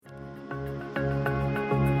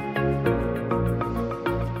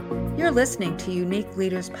You're listening to Unique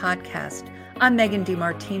Leaders Podcast. I'm Megan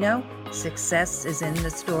DiMartino. Success is in the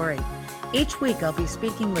story. Each week, I'll be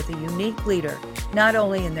speaking with a unique leader, not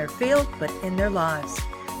only in their field, but in their lives.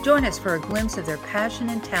 Join us for a glimpse of their passion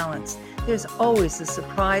and talents. There's always a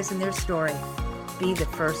surprise in their story. Be the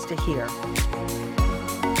first to hear.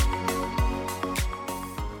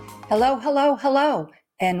 Hello, hello, hello,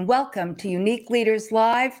 and welcome to Unique Leaders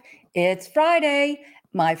Live. It's Friday,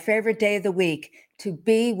 my favorite day of the week, to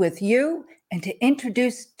be with you and to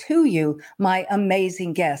introduce to you my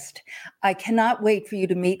amazing guest. I cannot wait for you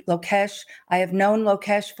to meet Lokesh. I have known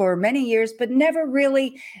Lokesh for many years, but never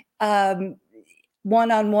really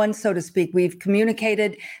one-on-one, so to speak. We've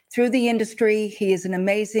communicated through the industry. He is an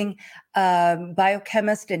amazing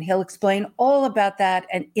biochemist, and he'll explain all about that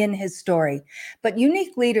and in his story. But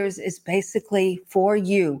Unique Leaders is basically for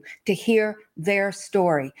you to hear their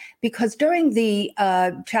story, because during the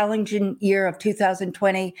challenging year of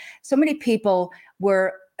 2020, so many people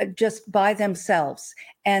were just by themselves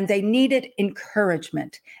and they needed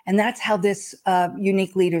encouragement. And that's how this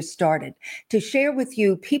Unique Leaders started, to share with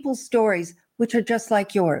you people's stories which are just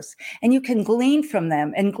like yours. And you can glean from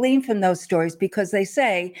them and glean from those stories, because they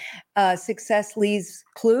say success leaves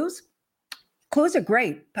clues. Clues are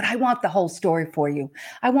great, but I want the whole story for you.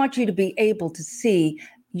 I want you to be able to see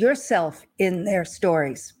yourself in their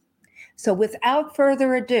stories. So without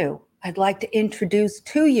further ado, I'd like to introduce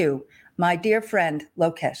to you my dear friend,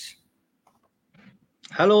 Lokesh.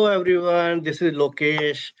 Hello, everyone. This is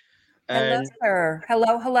Lokesh. Hello, sir.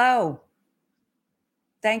 Hello, hello.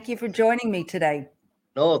 Thank you for joining me today.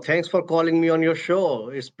 No, thanks for calling me on your show.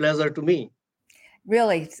 It's a pleasure to me.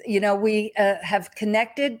 Really, we have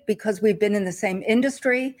connected because we've been in the same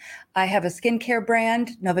industry. I have a skincare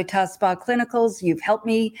brand, Novitas Spa Clinicals. You've helped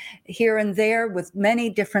me here and there with many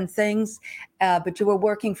different things, but you were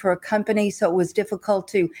working for a company, so it was difficult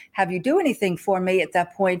to have you do anything for me at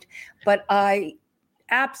that point. But I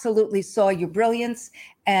absolutely saw your brilliance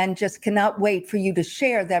and just cannot wait for you to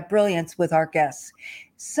share that brilliance with our guests.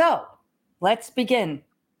 So let's begin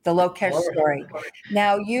the Lokesh story.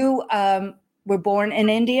 Now, you were born in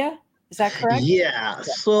India, is that correct? Yeah.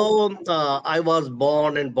 So I was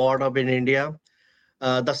born and brought up in India,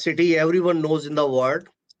 the city everyone knows in the world.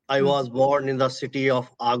 I was born in the city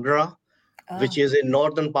of Agra, which is in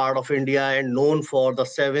northern part of India and known for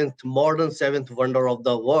the modern seventh wonder of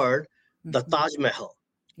the world, the Taj Mahal.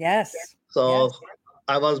 Yes. So yes.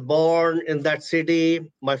 I was born in that city.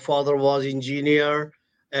 My father was engineer,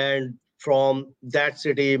 and from that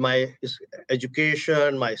city, my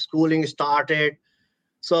education, my schooling started.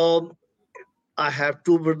 So I have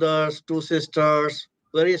two brothers, two sisters,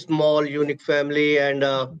 very small, unique family, and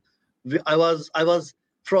I was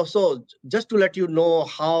so just to let you know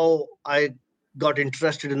how I got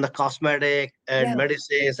interested in the cosmetic and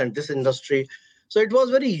medicines and this industry. So it was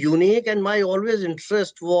very unique, and my always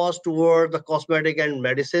interest was toward the cosmetic and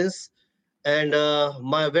medicines. And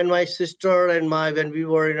when my sister and when we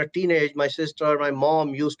were in a teenage, my sister and my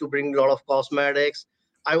mom used to bring a lot of cosmetics.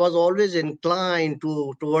 I was always inclined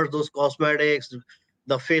towards those cosmetics,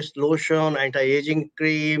 the face lotion, anti-aging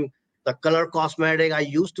cream, the color cosmetic. I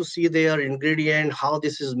used to see their ingredient, how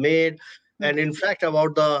this is made. And in fact,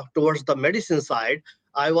 towards the medicine side,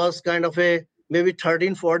 I was kind of a maybe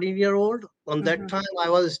 13, 14-year-old. On that time, I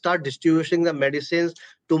was start distributing the medicines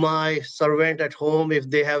to my servant at home if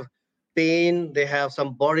they have pain, they have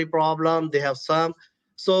some body problem, they have some.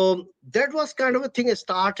 So that was kind of a thing. It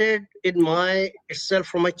started in my itself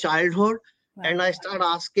from my childhood. Wow. And I start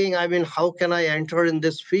asking, how can I enter in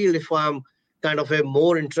this field if I'm kind of a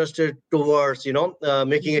more interested towards,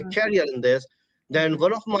 making a career in this. Then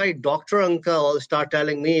one of my doctor uncle start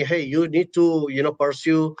telling me, hey, you need to,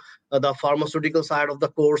 pursue the pharmaceutical side of the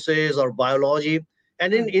courses or biology.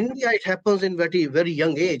 And in India, it happens in very, very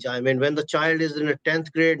young age. When the child is in a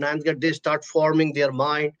 10th grade, 9th grade, they start forming their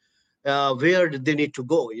mind where they need to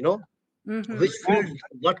go, which field,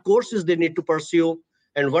 what courses they need to pursue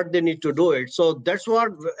and what they need to do it. So that's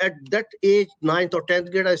what at that age, 9th or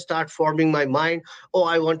 10th grade, I start forming my mind. Oh,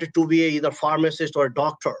 I wanted to be either pharmacist or a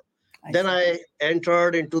doctor. Then I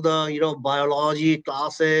entered into the, biology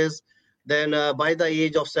classes. Then by the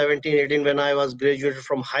age of 17, 18, when I was graduated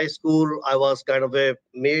from high school, I was kind of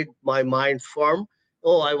made my mind firm.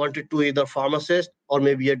 Oh, I wanted to either pharmacist or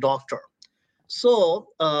maybe a doctor. So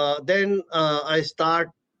then I start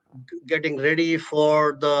getting ready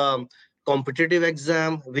for the competitive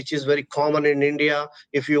exam, which is very common in India.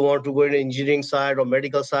 If you want to go in engineering side or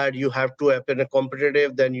medical side, you have to appear in a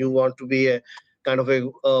competitive, then you want to be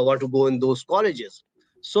want to go in those colleges.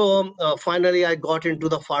 So finally, I got into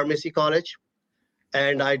the pharmacy college.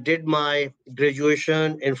 and I did my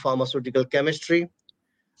graduation in pharmaceutical chemistry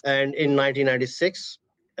and in 1996.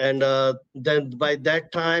 And then by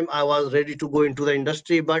that time I was ready to go into the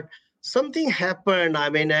industry, but something happened. I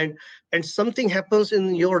mean, and something happens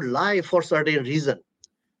in your life for certain reason,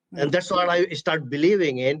 and that's what I start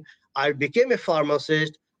believing in. I became a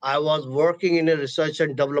pharmacist. I was working in a research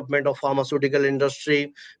and development of pharmaceutical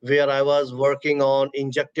industry, where I was working on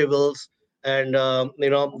injectables and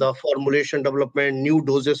the formulation development, new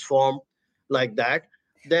doses form, like that.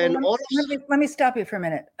 Well, Then all let me stop you for a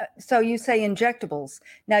minute. So you say injectables.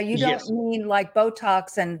 Now you don't yes. mean like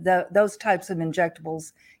Botox and those types of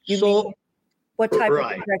injectables. You So mean what type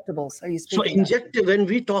right. of injectables are you So speaking of? when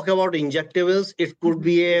we talk about injectables, it could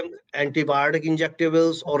be a antibiotic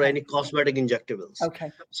injectables or Okay. any cosmetic injectables.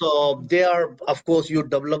 Okay. So they are, of course, you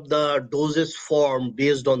develop the doses form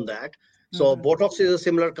based on that. So Botox is a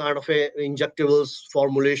similar kind of a injectables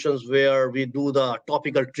formulations where we do the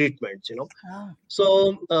topical treatments. Oh.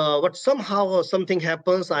 So, but somehow something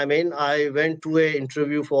happens. I mean, I went to a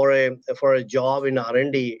interview for a job in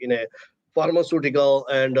R&D in a pharmaceutical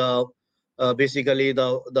and basically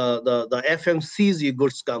the FMCG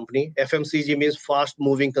goods company. FMCG means fast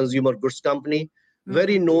moving consumer goods company,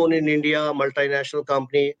 very known in India, multinational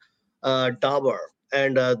company, Dabur,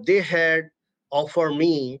 and they had offered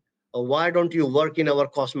me, why don't you work in our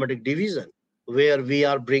cosmetic division, where we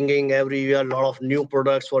are bringing every year a lot of new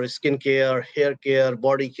products for skin care, hair care,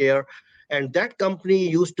 body care. And that company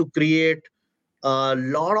used to create a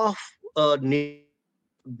lot of nutrition.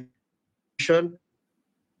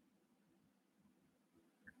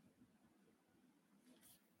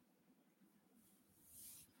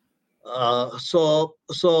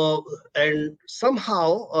 And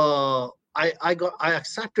somehow I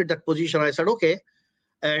accepted that position. I said okay,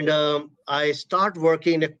 and I start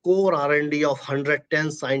working in a core R&D of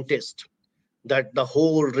 110 scientists. That the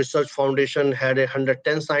whole research foundation had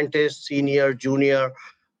 110 scientists, senior, junior,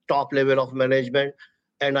 top level of management,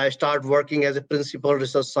 and I start working as a principal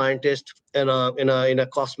research scientist in a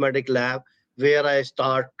cosmetic lab, where I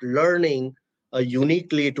start learning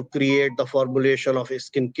uniquely to create the formulation of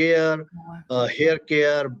skin care, hair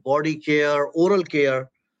care, body care, oral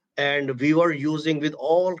care, and we were using with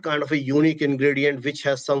all kind of a unique ingredient which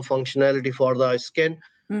has some functionality for the skin.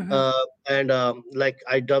 And like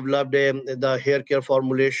I developed the hair care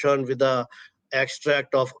formulation with the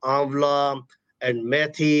extract of amla and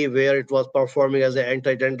methi, where it was performing as an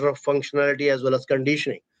anti-dandruff functionality as well as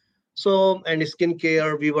conditioning. So, and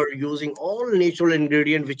skincare, we were using all natural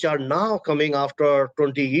ingredients which are now coming after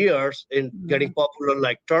 20 years in getting popular,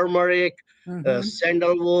 like turmeric,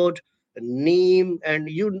 sandalwood, neem, and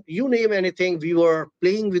you name anything. We were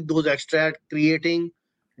playing with those extract, creating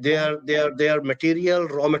their material,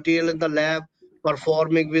 raw material in the lab,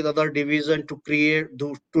 performing with other division to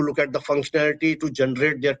to look at the functionality, to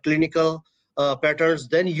generate their clinical patterns,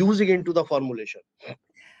 then using into the formulation.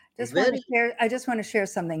 I just want to share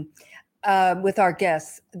something with our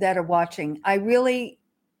guests that are watching. I really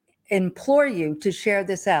implore you to share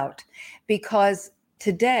this out, because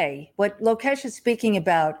today, what Lokesh is speaking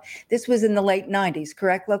about, this was in the late 90s,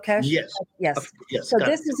 correct, Lokesh? Yes. Yes. Yes. So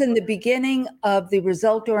this is in the beginning of the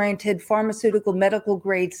result-oriented pharmaceutical medical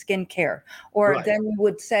grade skincare, or Right. then we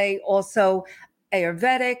would say also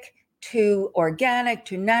Ayurvedic to organic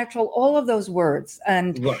to natural, all of those words.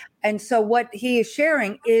 And so what he is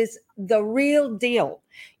sharing is the real deal.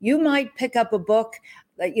 You might pick up a book,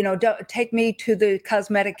 don't take me to the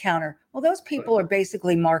cosmetic counter. Well, those people are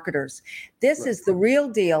basically marketers. This is the real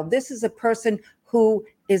deal. This is a person who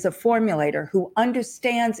is a formulator, who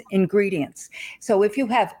understands ingredients. So if you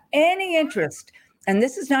have any interest, and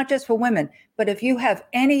this is not just for women, but if you have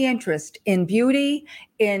any interest in beauty,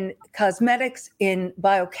 in cosmetics, in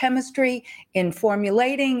biochemistry, in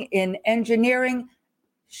formulating, in engineering,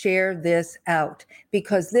 share this out,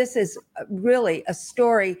 because this is really a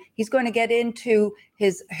story. He's going to get into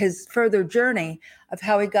his further journey of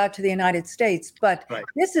how he got to the United States. But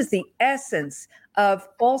this is the essence of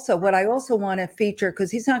also what I also want to feature,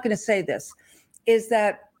 because he's not going to say this, is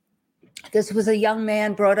that this was a young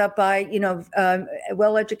man brought up by,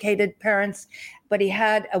 well-educated parents, but he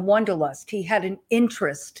had a wanderlust. He had an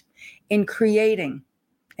interest in creating.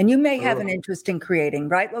 And you may have an interest in creating,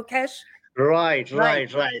 right, Lokesh? Right. So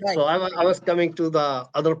I was coming to the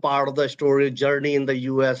other part of the story, journey in the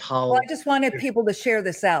US, how. Well, I just wanted people to share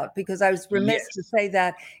this out, because I was remiss to say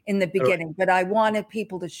that in the beginning, but I wanted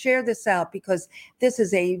people to share this out because this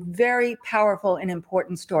is a very powerful and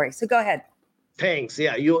important story. So go ahead. Thanks.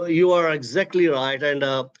 Yeah, you are exactly right, and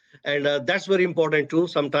that's very important too.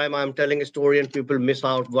 Sometimes I'm telling a story and people miss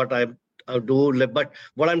out what But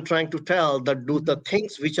what I'm trying to tell that do the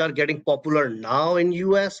things which are getting popular now in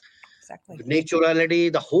US, Exactly.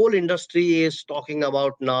 naturality, the whole industry is talking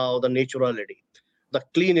about now the naturality, the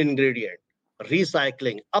clean ingredient,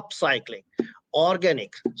 recycling, upcycling,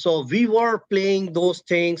 organic. So we were playing those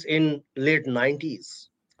things in late 90s.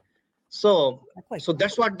 So Exactly. so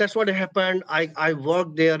that's what happened. I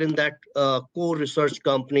worked there in that core research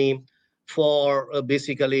company for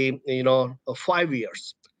basically 5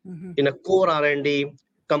 years Mhm. in a core R&D.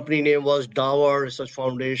 Company name was Dower Research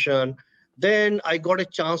Foundation. Then I got a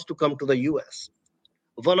chance to come to the US.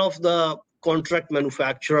 One of the contract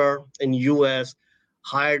manufacturer in US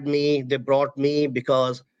hired me. They brought me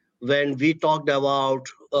because when we talked about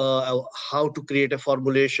how to create a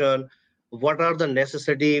formulation, what are the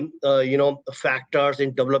necessity factors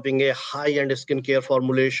in developing a high-end skincare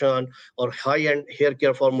formulation or high-end hair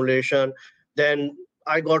care formulation, then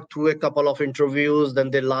I got through a couple of interviews, then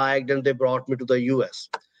they liked and they brought me to the US.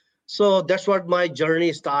 So that's what my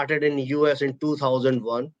journey started in US in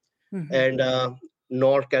 2001. Mhm. And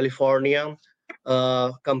North California.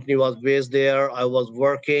 Company was based there. I was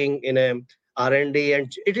working in a R&D,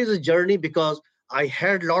 and it is a journey because I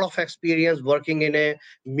had a lot of experience working in a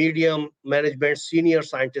medium management senior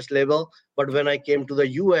scientist level. But when I came to the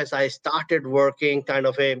US, I started working kind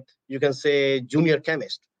of a, you can say, junior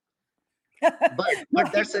chemist.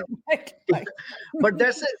 But that's it. Right. But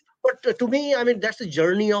that's it. But to me, I mean, that's the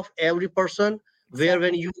journey of every person. Where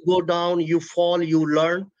when Exactly. you go down, you fall, you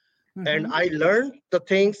learn, and Mhm. I learned the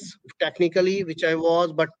things technically which I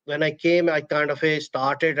was, but when I came I kind of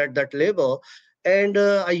started at that level. And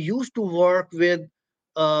I used to work with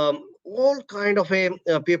all kind of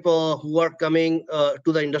people who are coming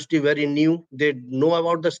to the industry very new. They know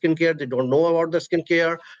about the skincare, they don't know about the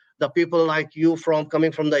skincare. The people like you from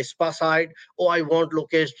coming from the spa side, oh, I want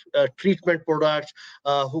Lokesh treatment products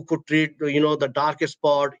who could treat the dark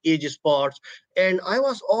spot, age spots. And I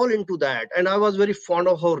was all into that, and I was very fond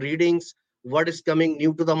of her readings, what is coming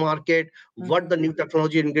new to the market, what Mhm. the new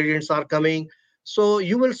technology ingredients are coming. So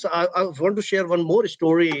you will I want to share one more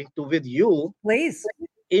story with you. Please.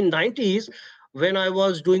 In 90s, when I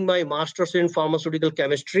was doing my master's in pharmaceutical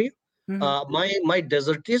chemistry, Mhm. my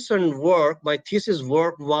dissertation work, my thesis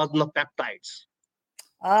work was on the peptides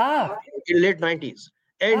Ah. in late 90s.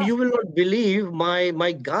 And Ah. you will not believe,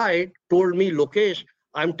 my guide told me, Lokesh,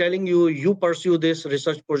 I'm telling you, you pursue this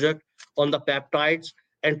research project on the peptides,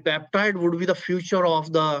 and peptide would be the future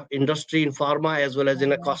of the industry in pharma as well as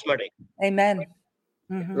in a Amen. cosmetic, Amen.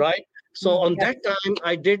 Mhm. right? So on Yeah. that time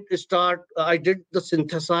I did the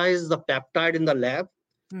synthesize the peptide in the lab,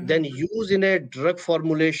 then Mhm. use in a drug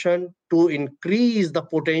formulation to increase the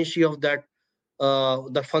potency of that,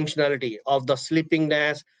 the functionality of the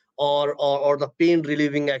sleepiness, or the pain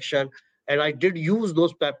relieving action. And I did use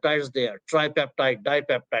those peptides there: tripeptide,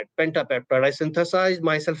 dipeptide, pentapeptide. I synthesized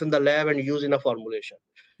myself in the lab and use in a formulation.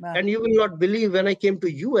 Wow. And you will not believe, when I came to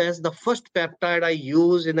US, the first peptide I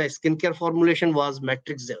used in a skincare formulation was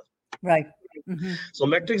Matrixyl. Right. Mhm. So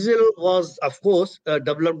Matrixyl was, of course,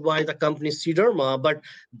 developed by the company Sederma, but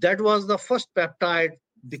that was the first peptide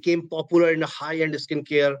became popular in a high-end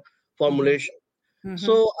skincare Mhm. formulation. Mhm.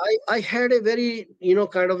 So I had a very,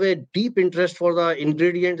 kind of a deep interest for the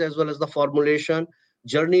ingredients as well as the formulation.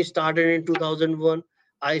 Journey started in 2001.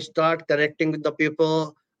 I start connecting with the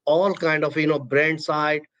people, all kind of, brand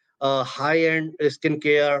side, high-end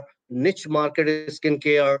skincare, niche market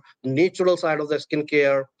skincare, natural side of the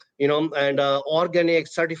skincare, and organic,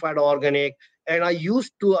 certified organic. And I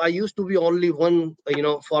used to be only one,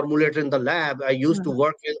 formulator in the lab. I used to Mhm.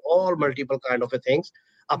 work with all multiple kind of things.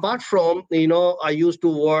 Apart from, I used to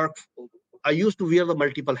wear the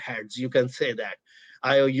multiple hats, you can say that.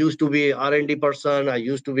 I used to be R&D person, I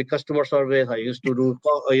used to be customer service, I used to do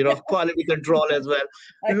quality control as well,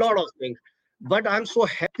 a Right. lot of things. But I'm so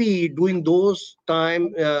happy doing those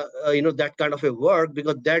time, that kind of a work,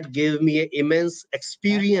 because that gave me immense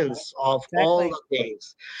experience of all Exactly. the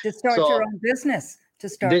things. To start your So own business. To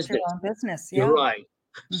start your business. own business. You're Yeah. right.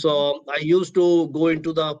 Mhm. So I used to go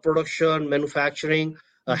into the production, manufacturing,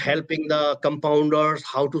 Mhm. helping the compounders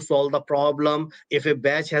how to solve the problem. If a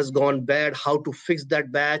batch has gone bad, how to fix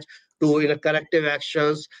that batch to corrective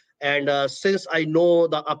actions. And since I know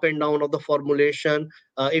the up and down of the formulation,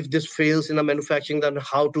 if this fails in the manufacturing, then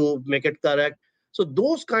how to make it correct. So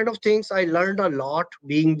those kind of things I learned a lot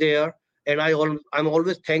being there, and I'm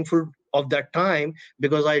always thankful of that time,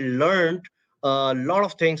 because I learned a lot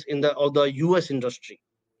of things in the US industry.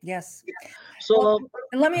 Yes. Well, So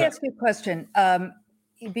and let me ask you a question.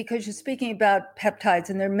 Because you're speaking about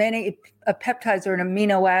peptides, and there are many peptides are an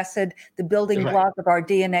amino acid, the building right, block of our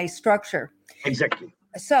DNA structure. exactly.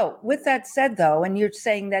 So with that said, though, and you're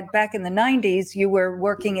saying that back in the 90s, you were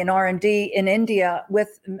working in R&D in India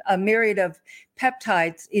with a myriad of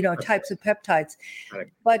peptides, types of peptides.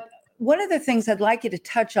 Correct. But one of the things I'd like you to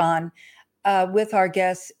touch on with our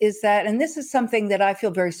guests is that, and this is something that I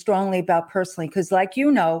feel very strongly about personally, because like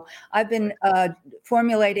I've been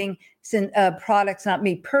formulating products, not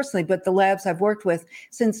me personally, but the labs I've worked with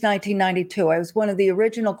since 1992. I was one of the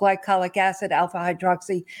original glycolic acid alpha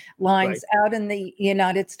hydroxy lines out in the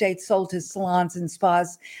United States, sold to salons and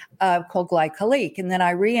spas called Glycolique. And then I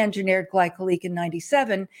re-engineered Glycolique in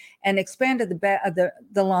 97 and expanded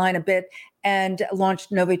the line a bit and launched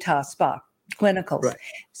Novitas Spa Clinicals. Right.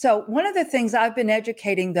 So one of the things I've been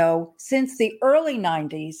educating, though, since the early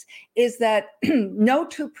 90s is that no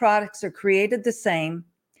two products are created the same.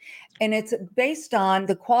 And it's based on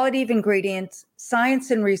the quality of ingredients, science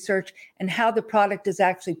and research, and how the product is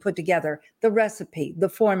actually put together, the recipe, the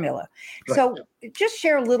formula. Right. So just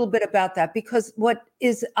share a little bit about that, because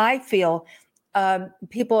I feel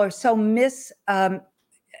people are so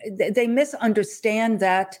they misunderstand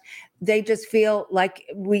that. They just feel like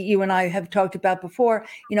you and I have talked about before,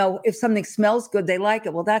 if something smells good, they like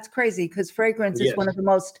it. Well, that's crazy, because fragrance is one of the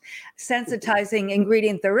most sensitizing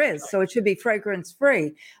ingredient there is. So it should be fragrance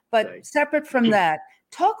free. But separate from that,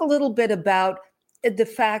 talk a little bit about the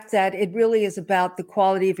fact that it really is about the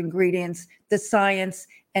quality of ingredients, the science,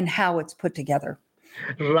 and how it's put together.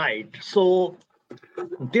 Right. So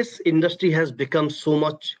this industry has become so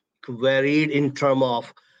much varied in terms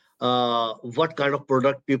of what kind of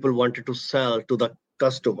product people wanted to sell to the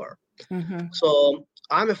customer. Mm-hmm. So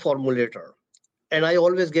I'm a formulator, and I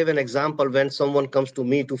always give an example when someone comes to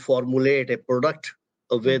me to formulate a product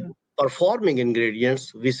with performing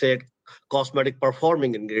ingredients. We say cosmetic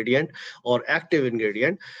performing ingredient or active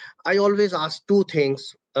ingredient. I always ask two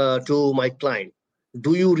things to my client.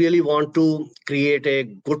 Do you really want to create a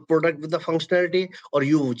good product with the functionality, or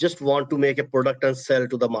you just want to make a product and sell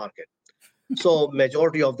to the market? So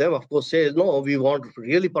majority of them, of course, say, no, we want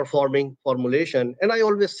really performing formulation. And I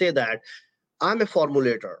always say that I'm a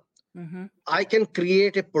formulator. Mm-hmm. I can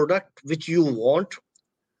create a product which you want.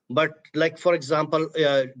 But like, for example,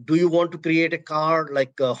 do you want to create a car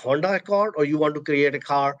like a Honda Accord, or you want to create a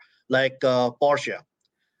car like Porsche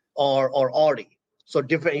or Audi? So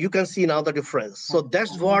different, you can see now the difference. So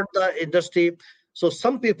that's what the industry. So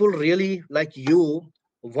some people really like you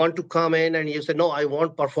want to come in and you say, no, I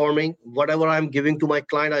want performing. Whatever I'm giving to my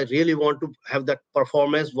client, I really want to have that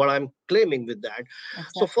performance, what I'm claiming with that.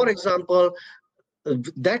 Exactly. So for example,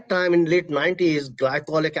 that time in late 90s,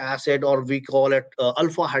 glycolic acid, or we call it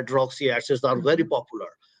alpha hydroxy acids, are very popular.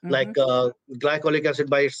 Like glycolic acid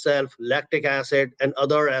by itself, lactic acid, and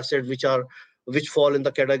other acids which fall in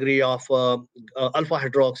the category of alpha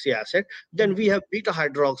hydroxy acid. Then we have beta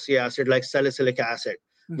hydroxy acid like salicylic acid,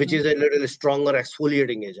 which is a little stronger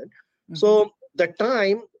exfoliating agent. So the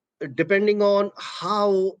time, depending on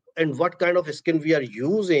how and what kind of skin we are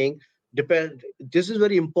using, this is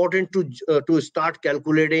very important to start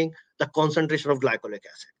calculating the concentration of glycolic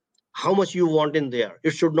acid. How much you want in there.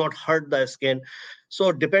 It should not hurt the skin.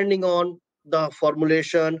 So depending on the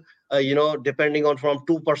formulation, depending on from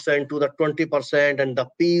 2% to the 20%, and the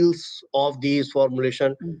peels of these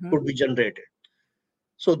formulation could be generated.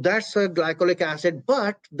 So that's a glycolic acid.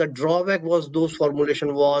 But the drawback was those formulation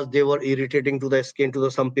they were irritating to the skin to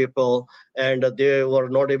some people, and they were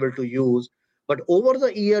not able to use. But over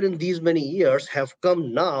the year, in these many years have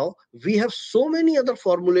come now, we have so many other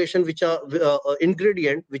formulation which are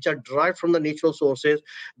ingredient which are derived from the natural sources.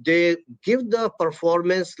 They give the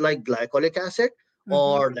performance like glycolic acid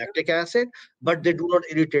or lactic acid, but they do not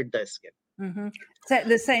irritate the skin. So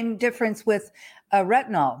the same difference with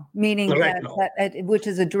retinol, meaning that which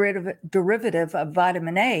is a derivative of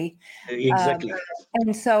vitamin A. Exactly.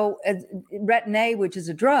 And so retin A, which is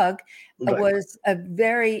a drug, was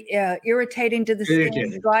very irritating to the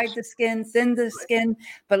skin, dried the skin, thinned the skin.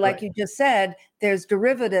 But like you just said, there's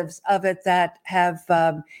derivatives of it that have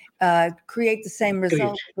create the same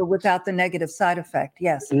result, but without the negative side effect.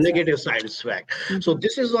 Yes. Negative side effect. So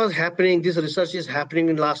this is what's happening. This research is happening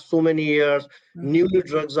in the last so many years. New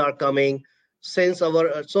drugs are coming. Since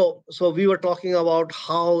our so we were talking about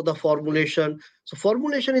how the formulation. So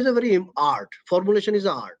formulation is a very art. Formulation is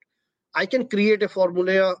art. I can create a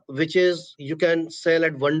formula which is you can sell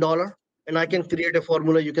at $1, and I can create a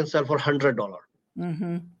formula you can sell for $100.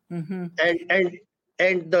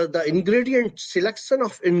 And the ingredient selection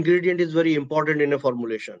of ingredient is very important in a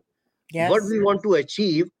formulation. Yes. What we want to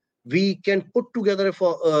achieve, we can put together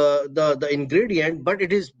for the ingredient, but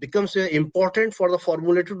it becomes important for the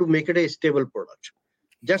formulator to make it a stable product.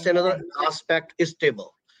 Just another aspect is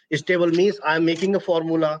stable. Stable means I'm making a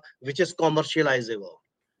formula which is commercializable,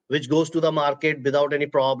 which goes to the market without any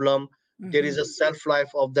problem. There is a shelf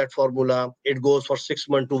life of that formula. It goes for 6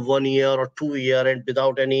 months to 1 year or 2 year and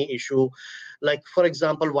without any issue. Like for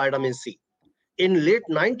example, vitamin C. In late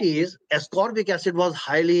 90s, ascorbic acid was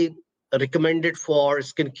highly recommended for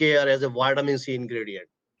skincare as a vitamin C ingredient.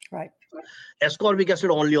 Right. Ascorbic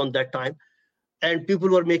acid only on that time. And people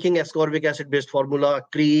were making ascorbic acid based formula,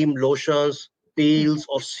 cream, lotions, peels,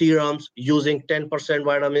 or serums using 10%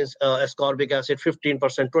 vitamins, ascorbic acid,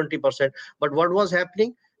 15%, 20%. But what was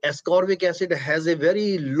happening? Ascorbic acid has a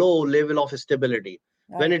very low level of stability.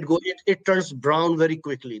 When Right. it turns brown very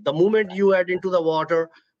quickly. The moment you add into the water,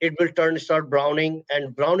 it will start browning,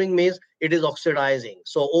 and browning means it is oxidizing.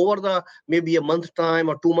 So over the maybe a month time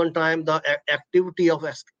or 2 month time, the activity of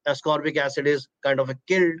ascorbic acid is kind of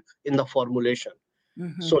killed in the formulation.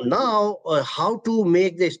 So now, how to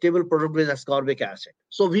make the stable product with ascorbic acid?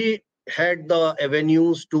 So we had the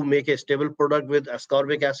avenues to make a stable product with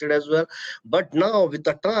ascorbic acid as well. But now, with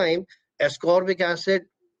the time, ascorbic acid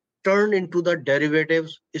turned into the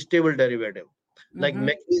derivatives, stable derivative, like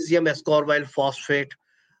magnesium ascorbyl phosphate,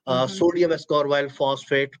 sodium ascorbyl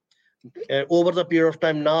phosphate. Over the period of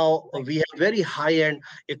time, now we have very high-end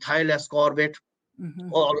ethyl ascorbate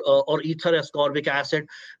or ether ascorbic acid.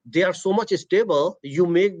 They are so much stable. You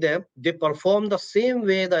make them, they perform the same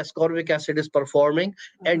way the ascorbic acid is performing,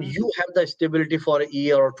 and you have the stability for a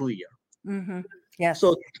year or 2 years. Yes.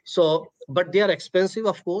 But they are expensive,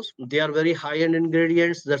 of course. They are very high-end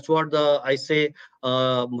ingredients. That's what I say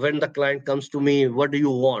when the client comes to me. What do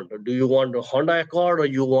you want? Do you want a Honda Accord or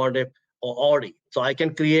you want a Audi? So I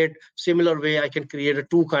can create similar way. I can create a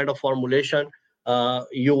two kind of formulation.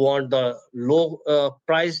 You want the low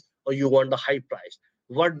price or you want the high price?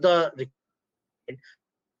 What the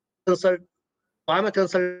consult? I'm a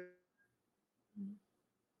consultant.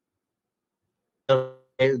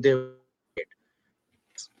 They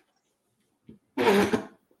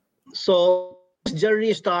So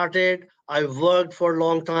journey started. I worked for a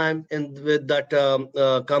long time with that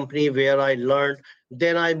company where I learned.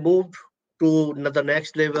 Then I moved to the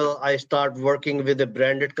next level. I start working with a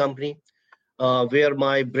branded company where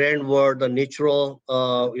my brand were the natural,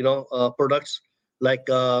 products like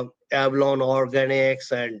Avalon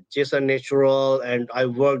Organics and Jason Natural, and I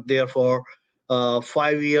worked there for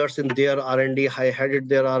 5 years in their R&D. I headed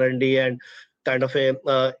their R&D and kind of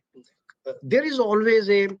a. There is always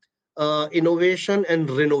a innovation and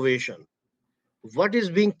renovation. What is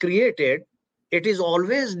being created, it is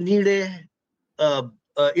always need a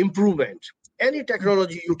improvement. Any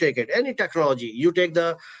technology you take it, any technology you take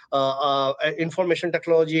the information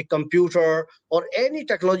technology, computer, or any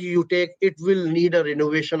technology you take, it will need a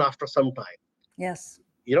renovation after some time. Yes.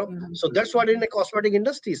 So that's what in the cosmetic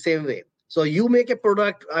industry, same way. So you make a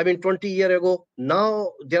product, 20 years ago,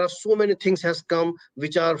 now there are so many things has come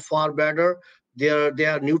which are far better. They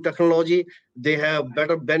are new technology. They have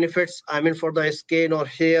better benefits, for the skin or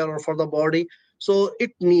hair or for the body. So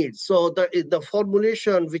it needs, so the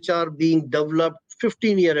formulation which are being developed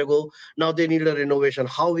 15 years ago, now they need a renovation.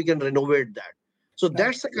 How we can renovate that? So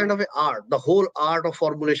that's the kind of an art, the whole art of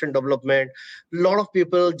formulation development. A lot of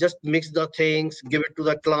people just mix the things, give it to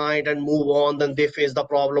the client and move on. Then they face the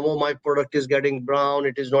problem. Oh, my product is getting brown.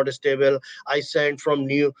 It is not stable. I sent from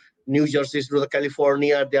New Jersey to the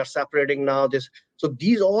California. They are separating now. So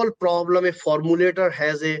these all problem. A formulator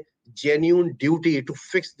has a genuine duty to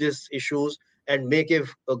fix these issues and make a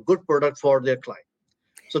good product for their client.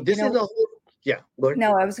 So this is the whole. Yeah, go ahead.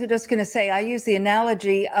 No, I was just going to say, I use the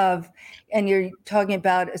analogy of, and you're talking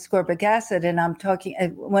about ascorbic acid, and I'm talking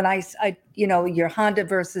when I your Honda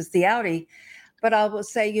versus the Audi, but I will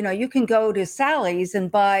say, you can go to Sally's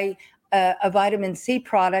and buy a vitamin C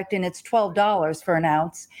product, and it's $12 for an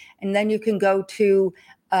ounce, and then you can go to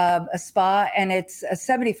a spa and it's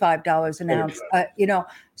 $75 an ounce.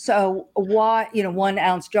 So why 1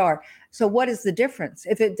 ounce jar? So what is the difference?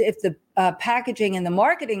 If the packaging and the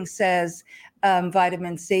marketing says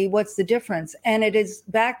vitamin C, what's the difference? And it is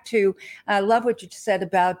back to, I love what you said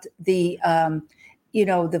about the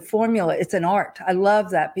the formula. It's an art. I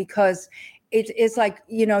love that because it's like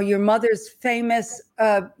your mother's famous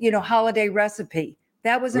holiday recipe.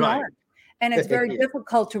 That was an art. And it's very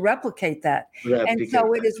difficult to replicate that. And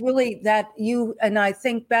so it is really that you, and I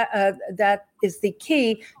think that is the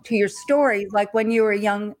key to your story. Like when you were a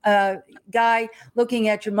young guy looking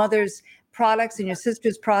at your mother's products and your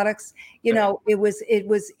sister's products, it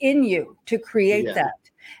was in you to create that.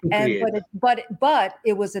 And but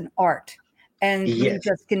it was an art. And you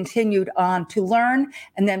just continued on to learn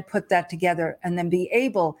and then put that together and then be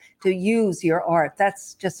able to use your art.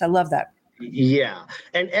 That's just, I love that. Yeah,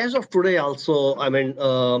 and as of today, also, I mean,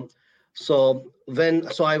 so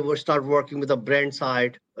I will start working with the brand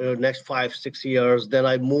side next 5 6 years. Then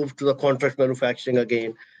I moved to the contract manufacturing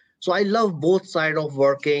again. So I love both side of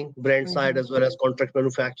working, brand side Mhm. as well as contract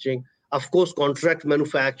manufacturing. Of course, contract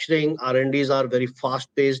manufacturing R&Ds are very fast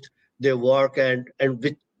paced. They work and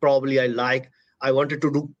which probably I like. I wanted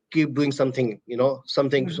to do keep doing something,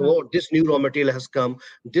 something. So Mhm. oh, this new raw material has come,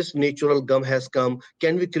 this natural gum has come.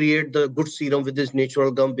 Can we create the good serum with this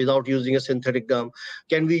natural gum without using a synthetic gum?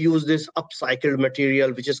 Can we use this upcycled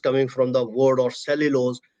material which is coming from the wood or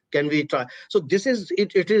cellulose? Can we try? So this is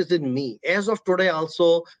it, it is in me as of today.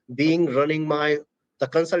 Also, being running my the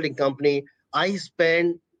consulting company, I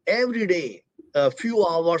spend every day a few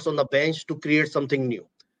hours on the bench to create something new.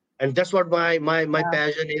 And that's what my Wow.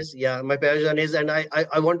 passion is. Yeah, my passion is, and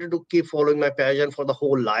I wanted to keep following my passion for the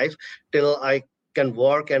whole life till I can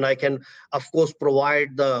work and I can, of course,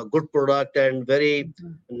 provide the good product and very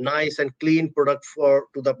Mhm. nice and clean product for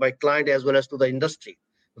to the my client as well as to the industry.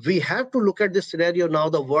 We have to look at this scenario now.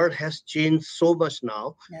 The world has changed so much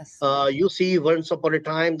now. Yes. You see, once upon a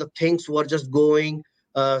time, the things were just going.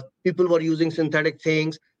 People were using synthetic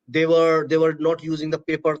things. They were not using the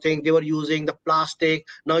paper thing. They were using the plastic.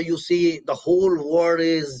 Now you see the whole world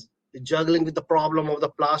is juggling with the problem of the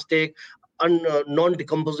plastic,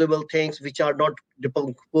 non-decomposable things which are not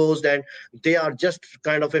decomposed, and they are just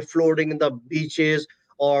kind of a floating in the beaches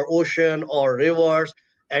or ocean or rivers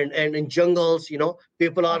and in jungles.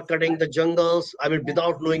 People are Yes. cutting the jungles, I mean, Yes.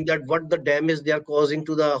 without knowing that what the damage they are causing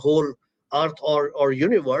to the whole earth or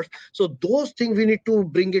universe. So those things we need to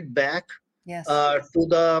bring it back Yes. to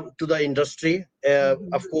the industry,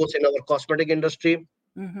 Mhm. of course, in our cosmetic industry.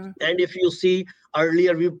 Mhm. And if you see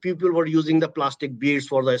earlier, people were using the plastic beads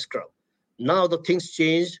for the scrub. Now the things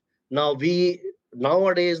changed. Now we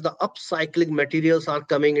nowadays the upcycling materials are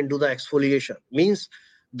coming into the exfoliation. Means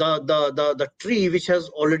the tree which has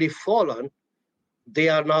already fallen, they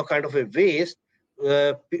are now kind of a waste.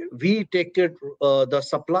 We take it, the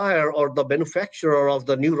supplier or the manufacturer of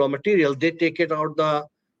the new raw material, they take it out the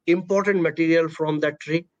important material from that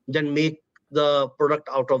tree, then make the product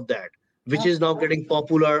out of that, which is now Okay. getting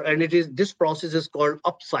popular. And it is this process is called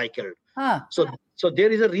upcycled. Huh. So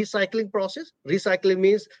there is a recycling process. Recycling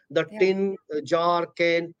means the Yeah. tin, jar,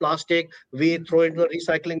 can, plastic, we Mhm. throw into the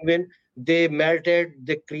recycling bin. They melt it,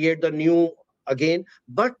 they create the new again.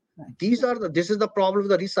 But Right. this is the problem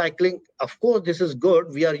with the recycling. Of course, this is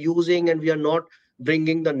good. We are using and we are not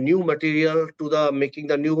bringing the new material to the making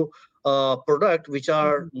the new product which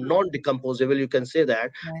are Mhm. non-decomposable. You can say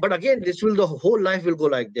that. Right. But again, this will the whole life will go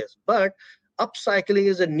like this. But upcycling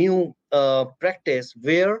is a new practice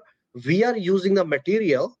where we are using the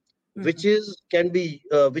material which Mhm. is can be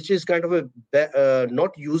which is kind of a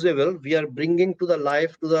not usable. We are bringing to the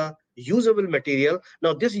life to the usable material.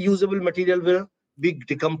 Now this usable material will be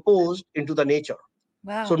decomposed into the nature,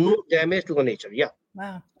 so Wow. no damage to the nature. Yeah.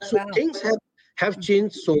 Wow. So Wow. things have Mhm.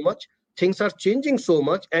 changed so much. Things are changing so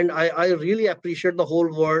much, and I really appreciate the whole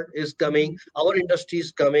world is coming, Mhm. our industry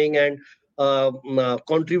is coming and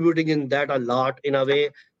contributing in that a lot in a way.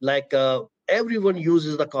 Like everyone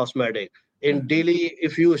uses the cosmetic in Mhm. daily.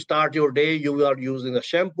 If you start your day, you are using the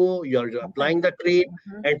shampoo, you are Okay. applying the cream,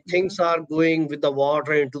 Mhm. and things Mhm. are going with the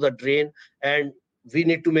water into the drain. And we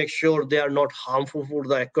need to make sure they are not harmful for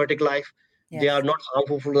the aquatic life, they are Yes. not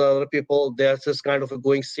harmful for the other people. They're just kind of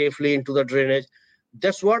going safely into the drainage.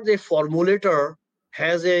 That's what the formulator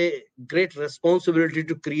has a great responsibility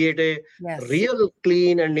to create a Yes. real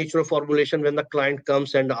clean and natural formulation when the client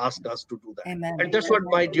comes and asks us to do that. Amen. And that's what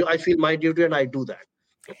Amen. I feel my duty, and I do that.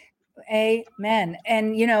 Amen.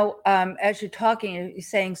 And as you're talking, you're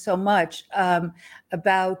saying so much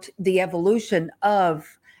about the evolution of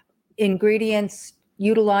ingredients,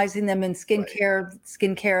 utilizing them in Right.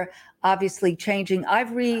 skincare obviously changing.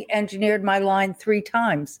 I've re-engineered my line 3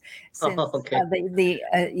 times since Okay.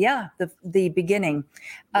 the beginning.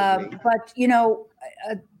 Lovely. But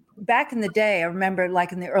uh, back in the day, I remember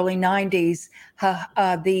like in the early 90s,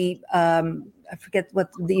 the I forget what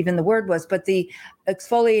even the word was, but the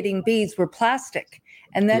exfoliating beads were plastic.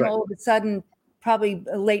 And then Right. all of a sudden, probably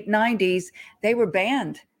late 90s, they were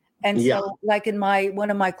banned. And Yeah. so, like in my one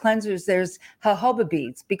of my cleansers, there's jojoba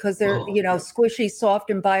beads because they're Oh, okay. squishy, soft,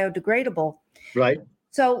 and biodegradable. Right.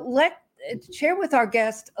 So share with our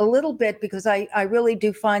guest a little bit because I really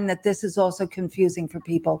do find that this is also confusing for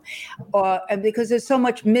people, and because there's so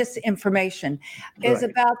much misinformation, is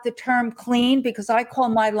Right. about the term clean because I call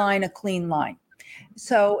my line a clean line.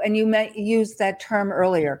 So, and you may use that term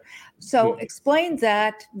earlier. So Hmm. explain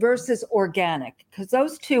that versus organic because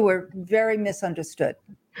those two are very misunderstood.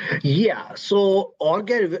 Yeah. So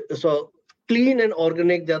organic. So Clean and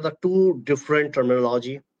organic, they are the two different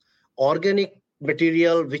terminology. Organic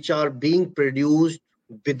material which are being produced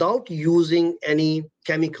without using any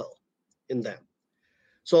chemical in them.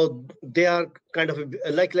 So they are kind of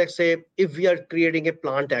like, let's say, if we are creating a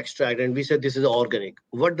plant extract and we say this is organic,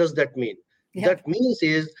 what does that mean? Yeah. That means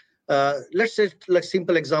is, let's say, like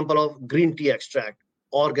simple example of green tea extract,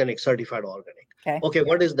 organic, certified organic. Okay,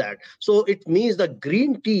 what is that? So it means the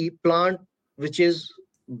green tea plant, which is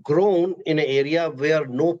grown in an area where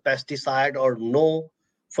no pesticide or no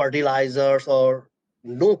fertilizers or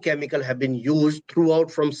no chemical have been used throughout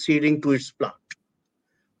from seeding to its plant.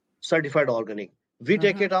 Certified organic. We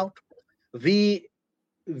take it out. We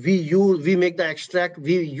make the extract.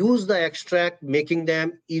 We use the extract, making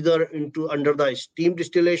them either into under the steam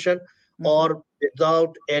distillation or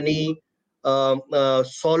without any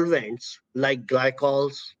solvents like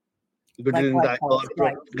glycols, butylene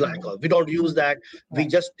glycol. We don't use that. We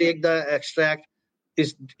just take the extract,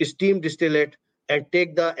 steam distill it, and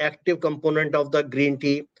take the active component of the green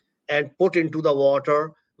tea and put into the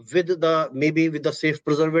water with the maybe with the safe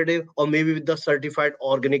preservative or maybe with the certified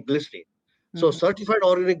organic glycerin. So certified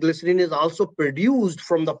organic glycerin is also produced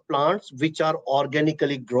from the plants which are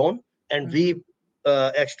organically grown, and we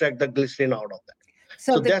extract the glycerin out of that.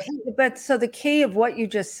 So the key of what you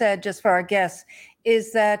just said, just for our guests,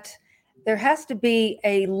 is that there has to be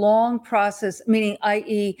a long process, meaning,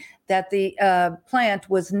 i.e., that the plant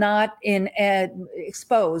was not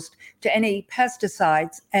exposed to any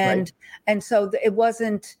pesticides, and so it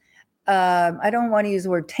wasn't. I don't want to use the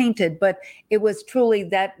word tainted, but it was truly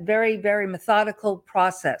that very, very methodical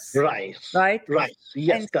process. Right. Yes.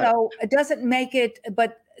 And so it doesn't make it.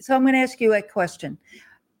 But so I'm going to ask you a question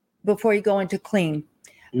before you go into clean.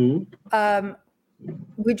 Would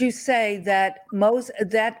you say that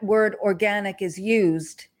that word organic is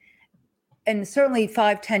used, and certainly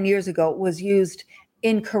 5-10 years ago it was used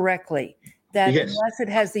incorrectly, that unless it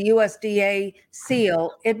has the USDA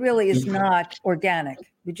seal, it really is not organic?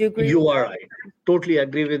 Would you agree? You are right. Totally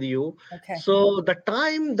agree with you. Okay. So the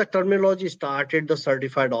time the terminology started, the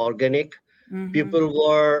certified organic, people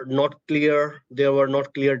were not clear. There were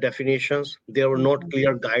not clear definitions. There were not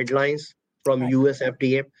clear guidelines from US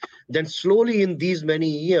FDA. Then slowly in these many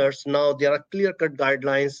years, now there are clear-cut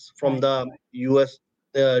guidelines from the US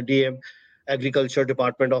DM Agriculture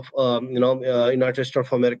Department of United States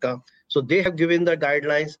of America. So they have given the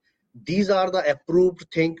guidelines. These are the approved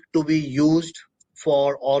thing to be used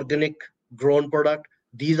for organic grown product.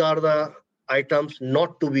 These are the items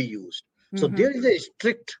not to be used. So there is a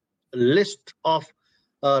strict list of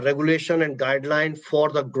regulation and guideline for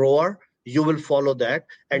the grower. You will follow that.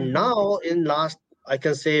 And now in last, I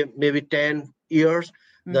can say maybe 10 years,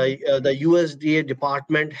 the USDA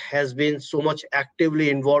department has been so much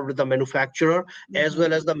actively involved with the manufacturer as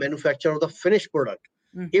well as the manufacturer of the finished product.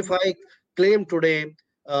 If I claim today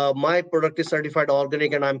my product is certified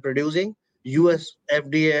organic and I'm producing, US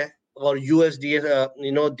FDA or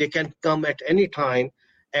USDA, they can come at any time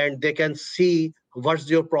and they can see what's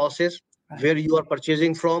your process, where you are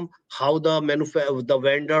purchasing from, how the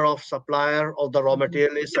vendor of supplier of the raw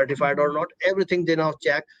material is certified or not. Everything they now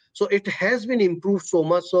check. So it has been improved so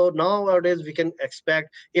much. So nowadays we can expect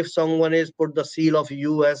if someone is put the seal of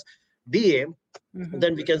USDA,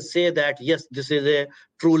 then we can say that yes, this is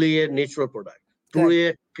truly a natural product, truly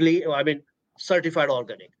a clean, certified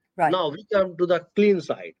organic. Now we come to the clean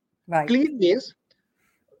side. Clean means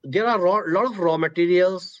there are a lot of raw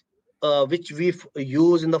materials which we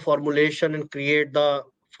use in the formulation and create the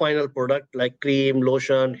final product like cream,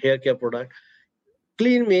 lotion, hair care product.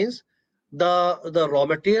 Clean means the raw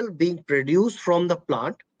material being produced from the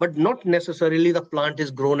plant, but not necessarily the plant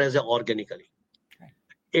is grown as organically.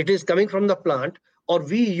 It is coming from the plant, or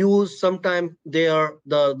we use sometimes they are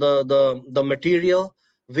the material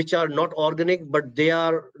which are not organic, but they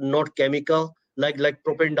are not chemical, like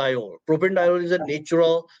propanediol. Propanediol is a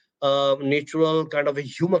natural kind of a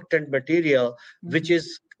humectant material, which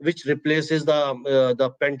replaces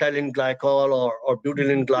the pentylene glycol or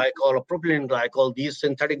butylene glycol or propylene glycol, these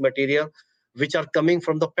synthetic material which are coming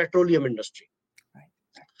from the petroleum industry.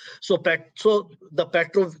 So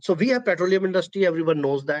we have petroleum industry, everyone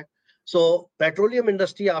knows that. So petroleum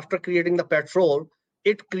industry, after creating the petrol,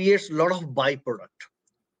 it creates a lot of byproduct.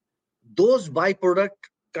 Those byproduct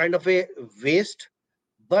kind of a waste,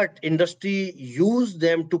 but industry use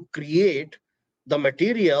them to create the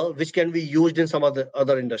material which can be used in some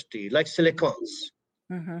other industry, like silicons.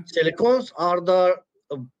 Silicons are the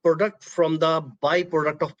product from the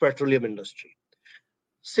byproduct of petroleum industry.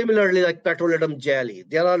 Similarly, like petroleum jelly,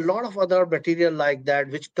 there are a lot of other material like that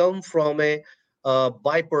which come from a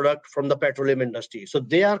byproduct from the petroleum industry. So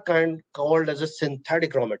they are called as a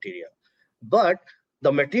synthetic raw material. But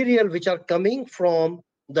the material which are coming from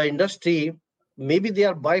the industry, maybe they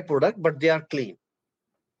are byproduct, but they are clean.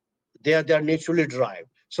 They are naturally derived.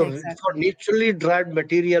 So for naturally derived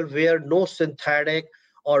material where no synthetic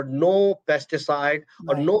or no pesticide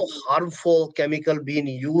or no harmful chemical being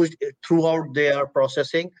used throughout their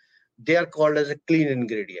processing, they are called as a clean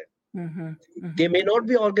ingredient. They may not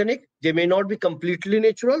be organic, they may not be completely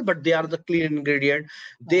natural, but they are the clean ingredient.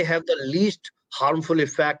 They have the least harmful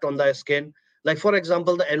effect on the skin. Like, for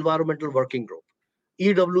example, the Environmental Working Group,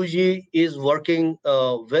 EWG, is working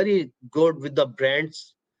very good with the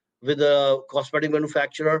brands, with the cosmetic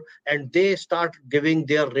manufacturer, and they start giving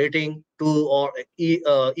their rating to or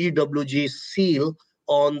EWG seal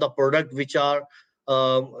on the product which are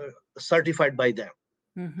certified by them.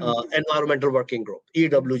 Environmental Working Group,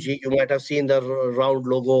 EWG. You might have seen the round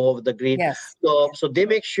logo of the green. Yes. So they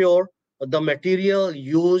make sure the material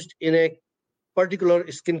used in a particular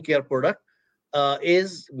skincare product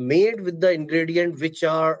is made with the ingredient which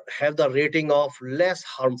have the rating of less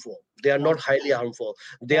harmful. They are not highly harmful.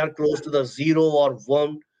 They are close to the 0 or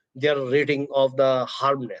 1, their rating of the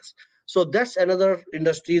harmness. So that's another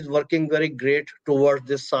industry is working very great towards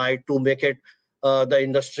this side to make it the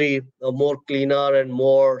industry more cleaner and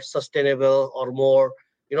more sustainable, or more,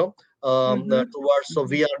 towards, so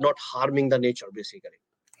we are not harming the nature, basically.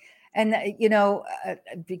 And,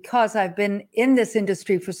 because I've been in this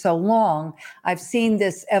industry for so long, I've seen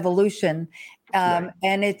this evolution.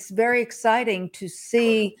 And it's very exciting to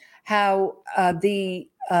see how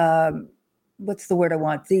what's the word I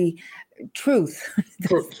want? The truth,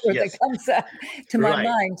 that comes out to my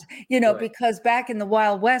mind, because back in the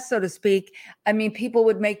Wild West, so to speak, I mean, people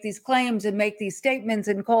would make these claims and make these statements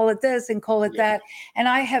and call it this and call it that. And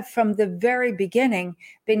I have from the very beginning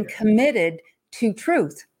been committed to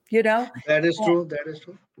truth. That is true. That is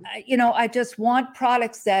true. I just want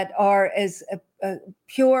products that are as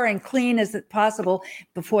pure and clean as possible,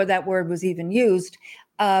 before that word was even used,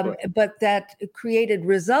 but that created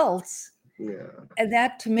results. And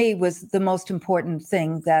that to me was the most important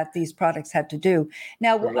thing that these products had to do.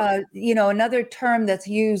 Now, another term that's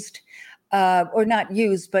used, or not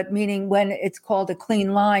used, but meaning when it's called a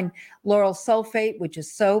clean line, lauryl sulfate, which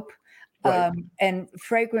is soap. And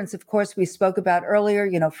fragrance, of course, we spoke about earlier,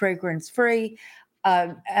 fragrance free,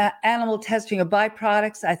 animal testing of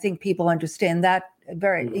byproducts. I think people understand that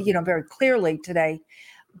very clearly today.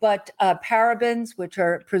 But parabens, which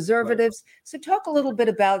are preservatives. So talk a little bit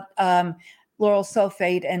about lauryl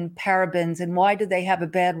sulfate and parabens, and why do they have a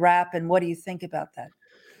bad rap, and what do you think about that?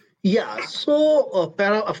 Yeah, so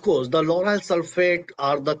of course, the lauryl sulfate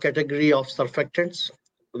are the category of surfactants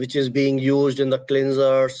which is being used in the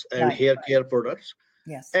cleansers and hair care products.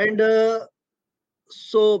 Yes. And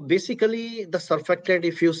so basically the surfactant,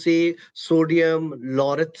 if you see sodium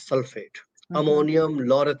laureth sulfate, ammonium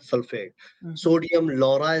laureth sulfate, sodium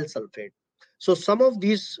lauryl sulfate. So some of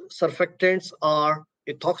these surfactants are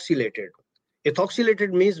ethoxylated.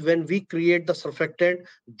 Ethoxylated means when we create the surfactant,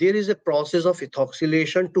 there is a process of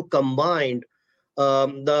ethoxylation to combine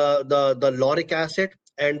the lauric acid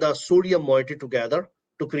and the sodium moiety together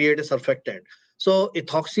to create a surfactant. So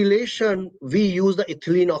ethoxylation, we use the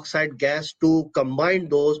ethylene oxide gas to combine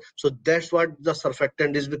those. So that's what the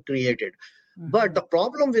surfactant is created. But the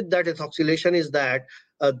problem with that ethoxylation is that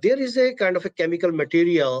there is a kind of a chemical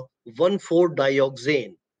material,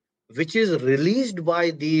 1,4-dioxane, which is released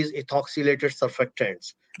by these ethoxylated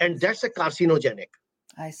surfactants. And that's a carcinogenic.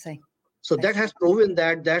 I see. So that has proven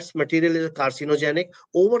that that material is carcinogenic.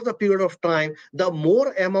 Over the period of time, the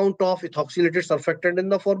more amount of ethoxylated surfactant in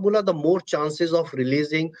the formula, the more chances of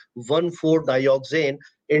releasing 1,4-dioxane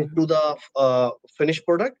into the finished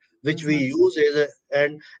product, which we use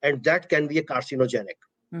and that can be a carcinogenic.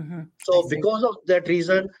 So because of that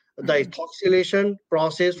reason, the ethoxylation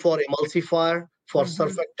process for emulsifier, for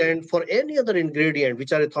surfactant, for any other ingredient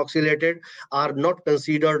which are ethoxylated are not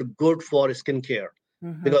considered good for skincare.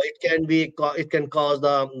 It can cause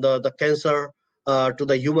the cancer to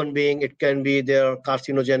the human being. It can be they're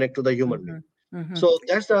carcinogenic to the human being. So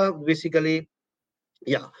that's basically,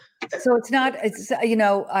 yeah. So it's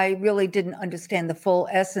I really didn't understand the full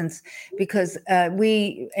essence, because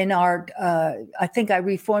we in our I think I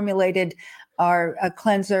reformulated our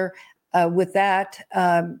cleanser with that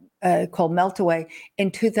called Meltaway in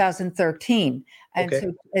 2013,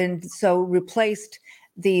 and so replaced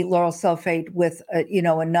the lauryl sulfate with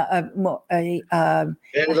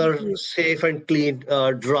another safe and clean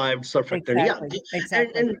derived surfactant.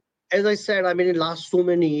 Exactly. And as I said, I mean, in the last so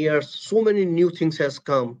many years, so many new things has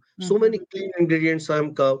come. So many clean ingredients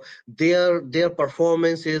their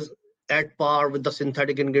performance is at par with the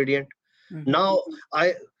synthetic ingredient. Now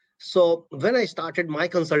I so when I started my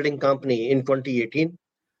consulting company in 2018,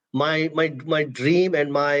 my dream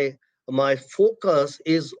and my focus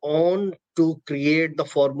is on to create the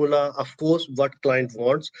formula, of course, what client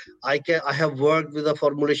wants. I have worked with the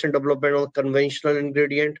formulation development of conventional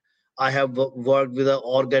ingredient. I have worked with the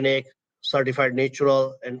organic, certified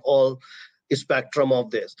natural, and all spectrum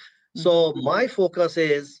of this. So my focus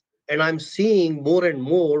is, and I'm seeing more and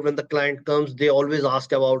more when the client comes, they always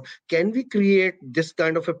ask about, can we create this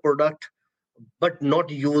kind of a product but not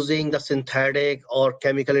using the synthetic or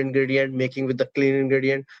chemical ingredient, making with the clean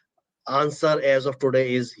ingredient? Answer as of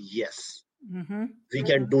today is yes. We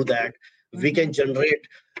can do that. We can generate.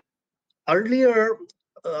 Earlier,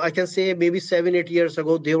 I can say maybe 7 8 years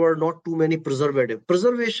ago, there were not too many preservative.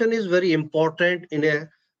 Preservation is very important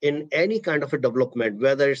in any kind of a development,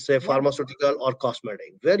 whether it's a pharmaceutical or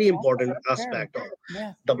cosmetic. Very important aspect of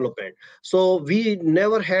development. So we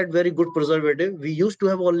never had very good preservative. We used to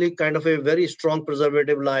have only kind of a very strong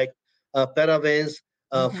preservative like parabens,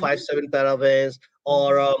 5 7 parabens,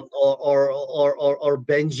 or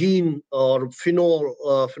benzene or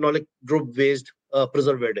phenolic group based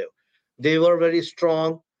preservative. They were very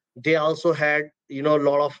strong. They also had, a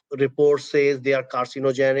lot of reports says they are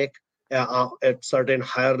carcinogenic at certain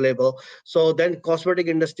higher level. So then cosmetic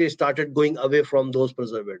industry started going away from those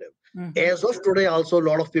preservative. As of today, also a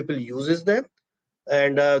lot of people uses them,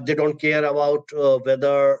 and they don't care about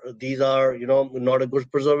whether these are, not a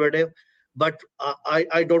good preservative. But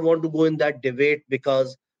I don't want to go in that debate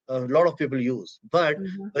because a lot of people use. But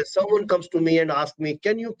when someone comes to me and asks me,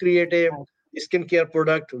 can you create a skincare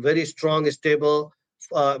product very strong, stable,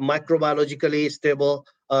 microbiologically stable,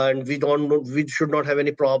 and we should not have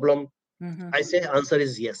any problem? I say answer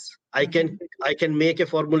is yes. I can make a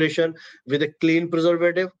formulation with a clean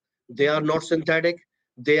preservative. They are not synthetic.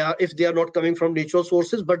 They are, if they are not coming from natural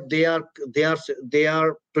sources, but they are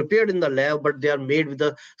prepared in the lab, but they are made with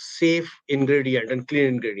a safe ingredient and clean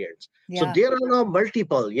ingredients. So there are now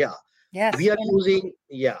multiple. Yes. We are using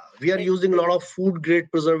a lot of food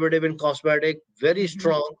grade preservative in cosmetic. Very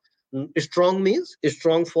strong. Strong means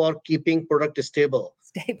strong for keeping product stable.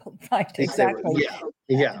 Stable, right? Exactly.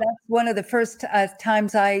 Yeah. That's one of the first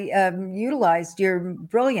times I utilized your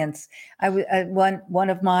brilliance. One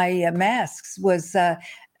of my masks was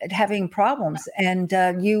having problems, and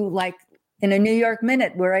you, like in a New York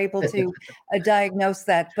minute, were able to diagnose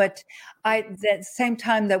that. But at the same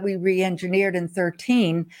time that we re-engineered in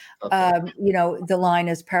 13, the line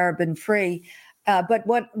is paraben free. But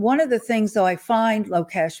one of the things, though, I find,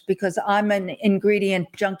 Lokesh, because I'm an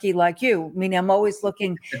ingredient junkie like you, I mean, I'm always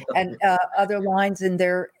looking at other lines in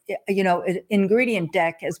their, ingredient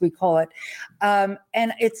deck, as we call it. And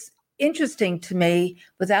it's interesting to me,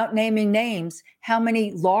 without naming names, how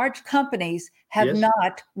many large companies have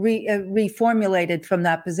not reformulated from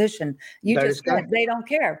that position. You That just said they don't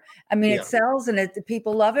care. I mean, it sells and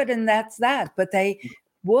people love it, and that's that. But they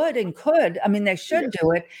would and could. I mean, they should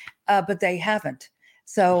do it, but they haven't.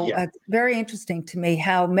 So it's very interesting to me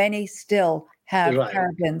how many still have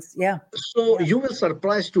parabens. So you will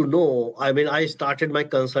surprised to know. I mean, I started my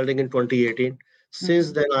consulting in 2018.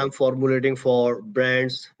 Since then, I'm formulating for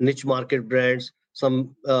brands, niche market brands,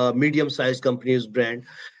 some medium-sized companies brand,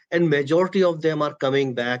 and majority of them are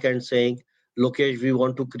coming back and saying, "Lokesh, we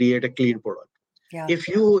want to create a clean product." If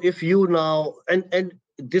you now, and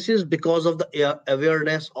this is because of the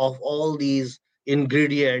awareness of all these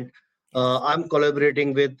ingredient. I'm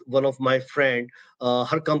collaborating with one of my friend.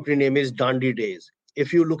 Her company name is Dandy Days.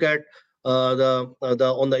 If you look at the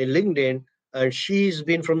on the LinkedIn, and she's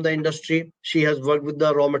been from the industry. She has worked with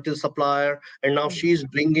the raw material supplier, and now she's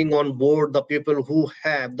bringing on board the people who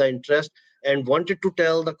have the interest and wanted to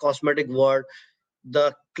tell the cosmetic world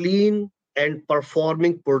the clean and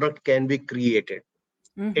performing product can be created.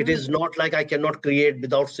 It is not like I cannot create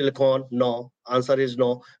without silicone. No, answer is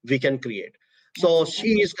no. We can create. So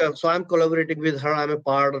so I'm collaborating with her. I'm a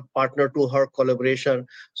partner to her collaboration.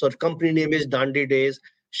 So the company name is Dandy Days.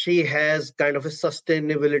 She has kind of a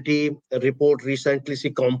sustainability report recently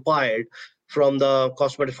she compiled from the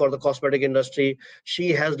cosmetic industry.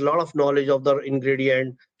 She has a lot of knowledge of the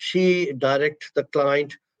ingredient. She directs the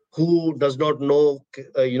client who does not know,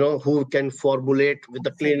 who can formulate with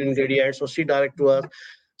the clean ingredients. So she direct to us.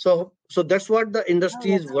 So that's what the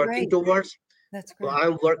industry is working towards. That's great.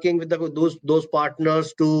 I'm working with those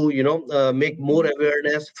partners to make more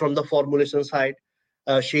awareness from the formulation side.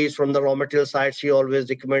 She is from the raw material side. She always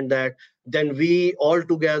recommend that. Then we all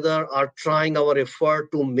together are trying our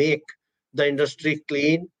effort to make the industry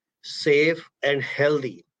clean, safe, and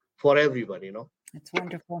healthy for everyone, It's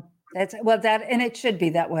wonderful. That's well, that and it should be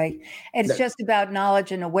that way. It's That, just about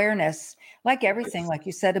knowledge and awareness, like everything, like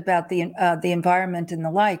you said about the environment and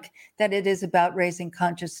the like. That it is about raising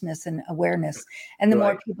consciousness and awareness. And the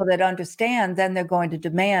more right. people that understand, then they're going to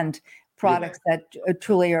demand Demand. products that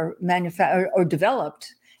truly are manufactured or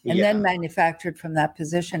developed and then Yeah. manufactured from that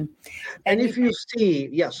position. And And you, if you see,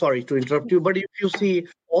 yeah, sorry to interrupt you, but if you see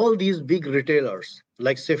all these big retailers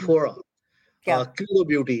like Sephora, yeah, Clio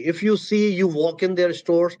Beauty, if you see, you walk in their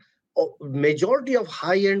stores, majority of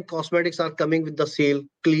high-end cosmetics are coming with the sale,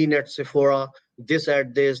 clean at Sephora, this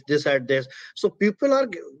at this at this. So people are,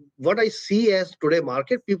 what I see as today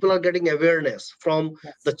market, people are getting awareness from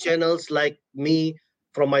yes. the channels like me,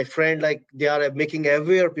 from my friend, like they are making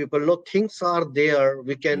aware people, look, things are there,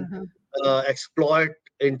 we can Mhm. exploit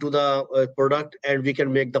into the product and we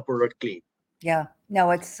can make the product clean. Yeah,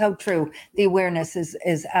 no, it's so true. The awareness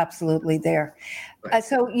is absolutely there. Right.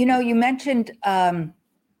 So you mentioned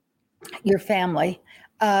your family,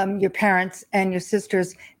 your parents and your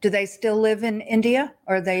sisters. Do they still live in India?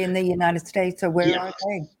 Or are they in the United States, or where Yeah. are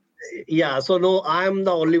they? Yeah, so no, I'm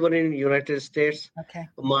the only one in United States. Okay.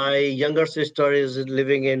 My younger sister is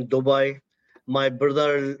living in Dubai. My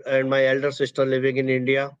brother and my elder sister living in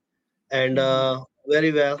India. And Mhm.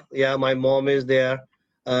 very well, yeah, my mom is there.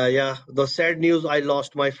 Yeah, the sad news, I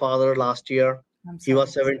lost my father last year. I'm He sorry.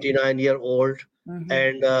 was 79-year-old. Hmm.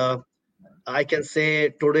 And I can say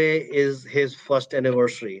today is his first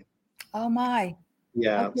anniversary. Oh my. Oh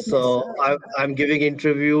Yeah, goodness. so I'm giving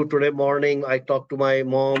interview today morning. I talked to my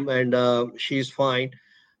mom and she's fine.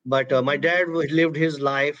 But my dad lived his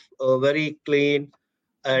life very clean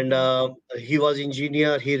and Mhm. he was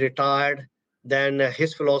engineer. He retired. Then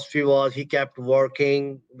his philosophy was he kept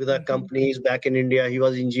working with the Mhm. companies back in India. He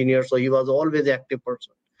was engineer, so he was always active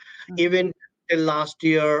person. Mhm. Even till last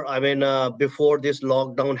year, I mean, before this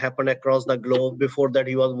lockdown happened across the globe, before that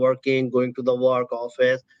he was working, going to the work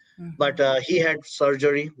office, but Mhm. he had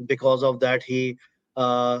surgery. Because of that he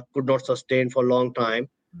could not sustain for a long time,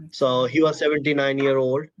 I'm so sorry. he was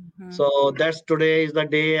 79-year-old. Mhm. So that's today is the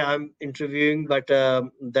day I'm interviewing, but Oh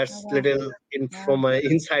that's wow. little in Wow. from my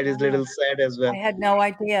inside is Wow. little sad as I well. had no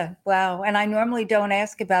idea. Wow. And I normally don't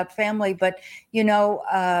ask about family, but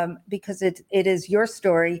because it is your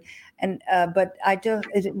story, and but I do.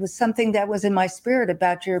 It was something that was in my spirit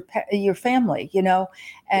about your family, Yeah.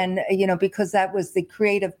 and because that was the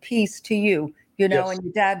creative piece to you, Yes. and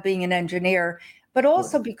your dad being an engineer. But Right.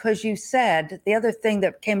 also because you said the other thing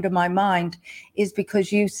that came to my mind is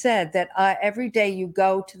because you said that every day you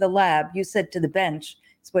go to the lab, you said to the bench,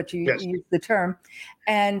 is what you Yes. use the term,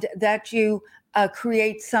 and that you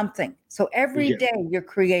create something. So every Yes. day you're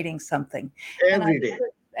creating something. And Every day.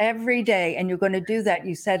 every day, and you're going to do that,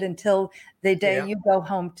 you said, until the day Yeah. you go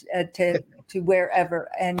home to wherever.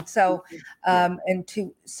 And so, Yeah.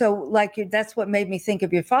 like that's what made me think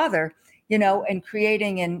of your father, and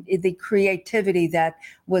creating and the creativity that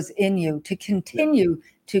was in you to Yeah. continue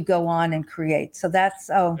to go on and create. So that's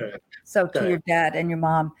Correct. so to your Correct. dad and your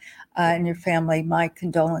mom Yeah. and your family, my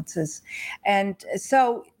condolences. And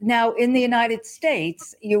so now in the United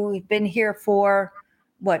States, you've been here for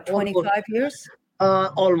what, Almost. 25 years?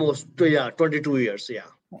 Almost. Yeah. 22 years. Yeah.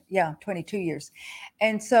 Yeah, 22 years.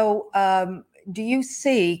 And so, do you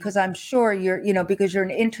see, because I'm sure you're, because you're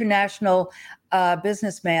an international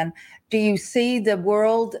businessman, do you see the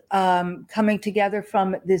world coming together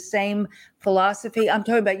from the same philosophy? I'm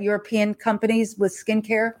talking about European companies with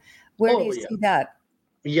skincare. Where do Oh you yeah. see that?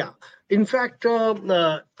 Yeah, in fact,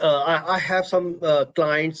 I have some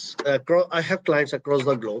clients. I have clients across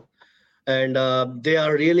the globe, and they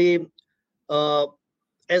are really, uh,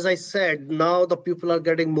 as I said, now the people are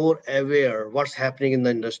getting more aware what's happening in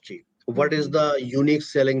the industry. What is Mhm, the unique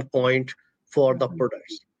selling point for the mhm,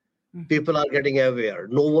 products? mhm, People are getting aware.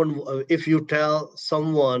 No one, if you tell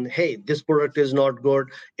someone, hey, this product is not good,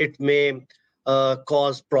 it may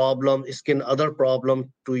cause problem, skin other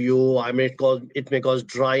problem to you. I mean, it may cause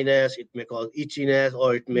dryness, it may cause itchiness,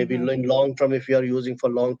 or it may be mhm. in long term, if you are using for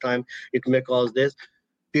long time, it may cause this.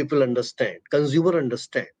 People understand, consumer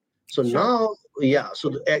understand. So Sure. now, yeah, so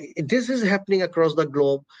this is happening across the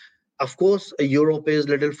globe. Of course, Europe is a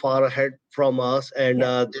little far ahead from us, and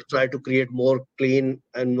Yeah. they try to create more clean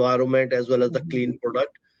environment as well as the Mhm, clean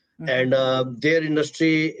product. mhm. And their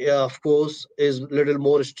industry, of course, is a little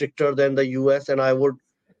more stricter than the US. And I would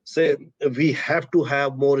say we have to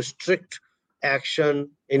have more strict action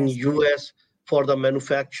in Yes. US for the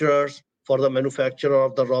manufacturers, for the manufacturer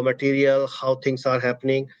of the raw material, how things are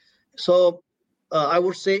happening. So I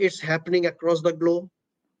would say it's happening across the globe.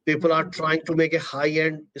 People are Mhm, trying to make a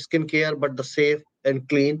high-end skincare, but the safe and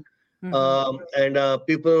clean. And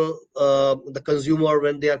people, the consumer,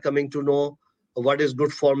 when they are coming to know what is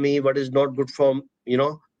good for me, what is not good for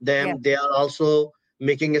Yeah. them, they are also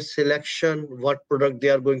making a selection what product they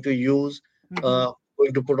are going to use,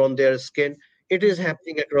 going to put on their skin. It is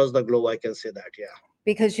happening across the globe, I can say that. Yeah.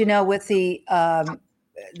 Because with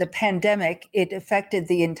the pandemic, it affected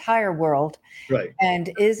the entire world, Right.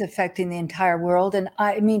 and is affecting the entire world. And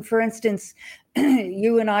I mean, for instance,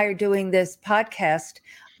 you and I are doing this podcast.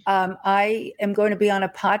 I am going to be on a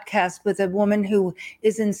podcast with a woman who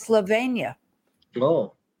is in Slovenia.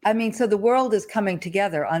 Oh, I mean, so the world is coming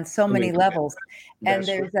together on so many levels. And that's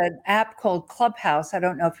there's an app called Clubhouse. I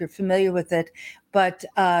don't know if you're familiar with it, but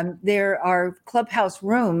there are Clubhouse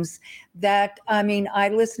rooms that, I mean, I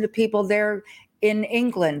listen to people, they're in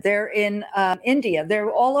England, they're in India, they're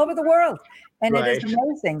all over the world. And it is right.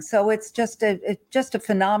 amazing. So it's just a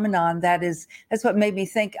phenomenon that's what made me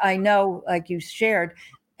think. I know, like you shared,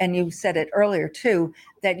 and you said it earlier too,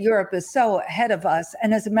 that Europe is so ahead of us.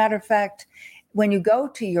 And as a matter of fact, when you go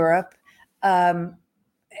to Europe, the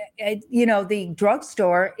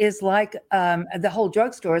drugstore is like the whole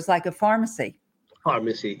drugstore is like a pharmacy.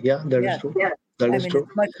 Pharmacy. Yeah, that is true. Yeah. That is true.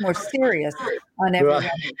 It's much more serious on every level.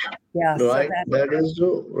 Yeah. Right. That is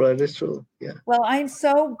true. That is true. Yeah. Well, I'm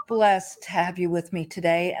so blessed to have you with me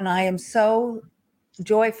today, and I am so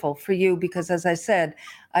joyful for you because, as I said,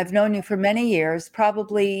 I've known you for many years.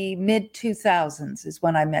 Probably mid 2000s is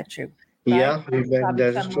when I met you. Right? Yeah, that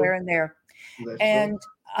is somewhere true. in there. That's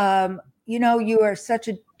and you are such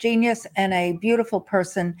a genius and a beautiful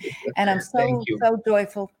person, and I'm so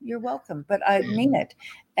joyful. You're welcome, but I mean it.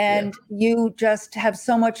 And you just have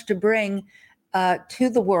so much to bring to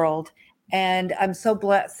the world, and I'm so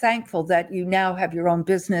thankful that you now have your own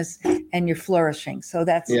business and you're flourishing. So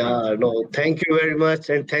that's no, thank you very much,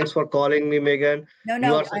 and thanks for calling me, Megan.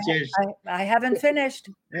 No, I haven't finished.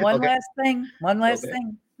 One last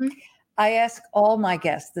thing. I ask all my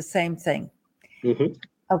guests the same thing.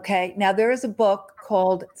 Okay, now there is a book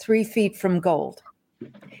called 3 Feet from Gold.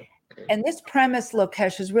 And this premise,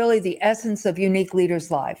 Lokesh, is really the essence of Unique Leaders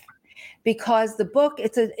Live, because the book,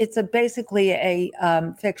 it's basically a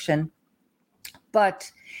fiction, but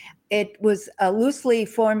it was loosely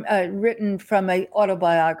written from an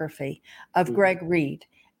autobiography of Greg Reed.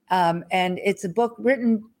 And it's a book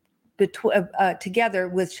written together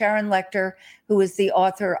with Sharon Lechter, who is the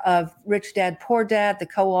author of Rich Dad, Poor Dad, the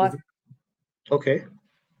co-author. Okay.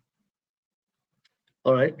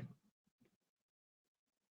 All right.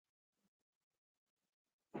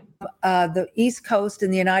 The East Coast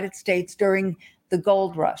in the United States during the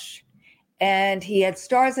gold rush. And he had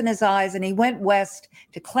stars in his eyes, and he went west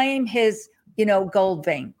to claim his, gold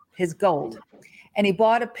vein, his gold. And he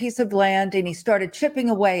bought a piece of land and he started chipping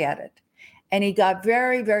away at it. And he got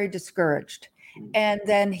very, very discouraged. And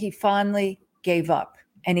then he finally gave up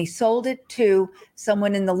and he sold it to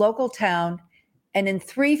someone in the local town. And in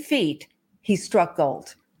 3 feet, he struck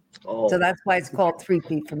gold. Oh. So that's why it's called 3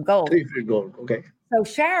 Feet from Gold. 3 feet gold. Okay. So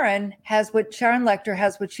Sharon Lechter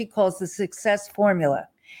has what she calls the success formula.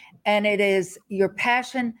 And it is your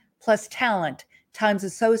passion plus talent times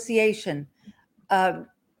association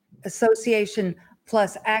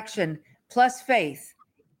plus action plus faith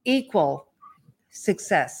equal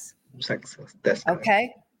success. Success. That's correct.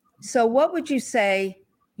 Okay. So what would you say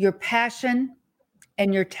your passion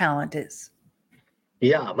and your talent is?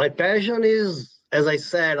 Yeah, my passion is, as I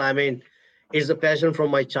said, it's a passion from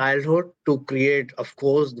my childhood to create, of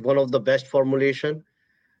course, one of the best formulation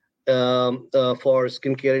for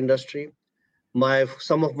skincare industry.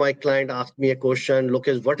 Some of my clients asked me a question,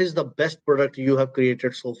 Lokesh, what is the best product you have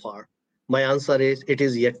created so far? My answer is, it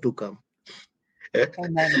is yet to come.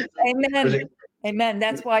 Amen. Amen. Amen.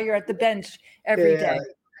 That's why you're at the bench every day.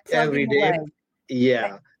 Every day. Away.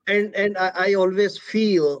 Yeah. And I always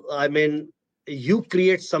feel, you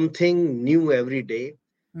create something new every day.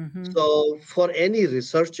 Mm-hmm. So for any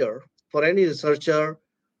researcher,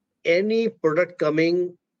 any product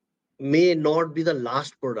coming may not be the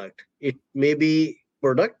last product. It may be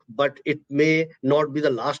product, but it may not be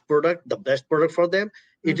the last product, the best product for them.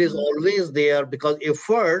 Mm-hmm. It is always there, because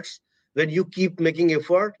efforts, when you keep making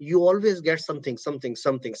effort, you always get something. This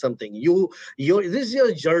is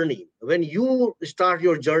your journey. When you start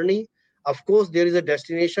your journey, of course, there is a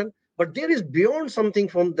destination, but there is beyond something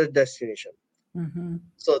from the destination. Mm-hmm.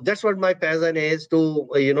 So that's what my passion is, to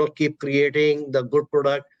keep creating the good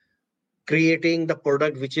product, creating the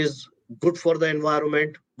product which is good for the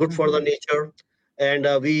environment, good mm-hmm. for the nature. And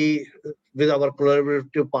we, with our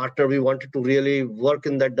collaborative partner, we wanted to really work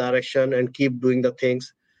in that direction and keep doing the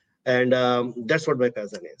things. And that's what my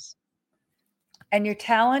passion is. And your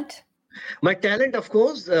talent? My talent, of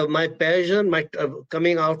course, my passion, my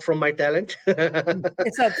coming out from my talent.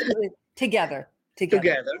 It's a, together.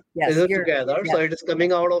 Together. Yes, Is it you're, together? So yes, it is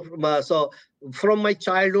coming out of so from my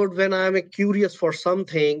childhood when I'm curious for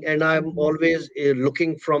something and I'm Mhm. always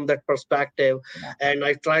looking from that perspective Yeah. and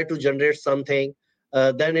I try to generate something.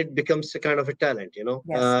 Then it becomes a kind of a talent, Yes,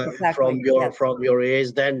 from exactly. your Yes, from your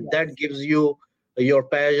age. Then yes, that gives you your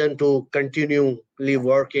passion to continually yes,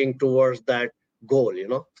 working towards that goal.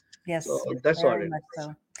 So yes, yes, that's what very it much is.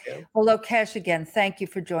 so. Yeah. Well, Lokesh, again, thank you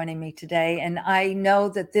for joining me today. And I know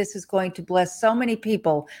that this is going to bless so many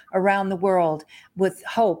people around the world with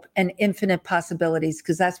hope and infinite possibilities,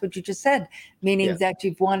 because that's what you just said, meaning Yeah. that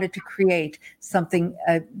you've wanted to create something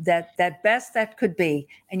that best that could be,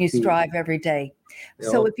 and you Hmm. strive every day.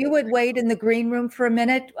 So if Okay. you would wait in the green room for a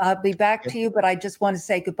minute, I'll be back Yeah. to you, but I just want to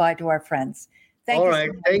say goodbye to our friends. Thank All you so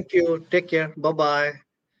right. much. Thank you. Take care. Bye bye.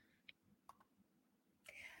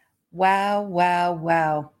 Wow, wow,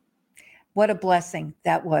 wow. What a blessing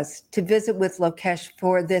that was to visit with Lokesh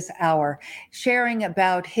for this hour, sharing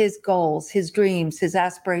about his goals, his dreams, his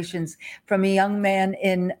aspirations from a young man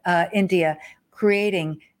in India,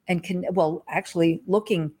 creating and actually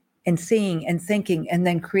looking and seeing and thinking and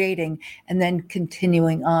then creating and then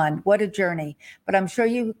continuing on. What a journey. But I'm sure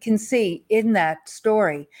you can see in that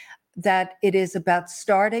story that it is about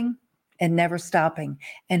starting and never stopping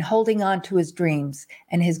and holding on to his dreams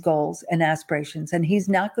and his goals and aspirations. And he's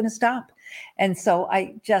not going to stop. And so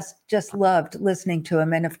I just loved listening to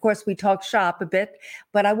him. And of course, we talked shop a bit,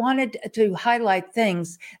 but I wanted to highlight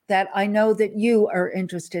things that I know that you are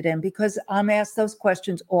interested in, because I'm asked those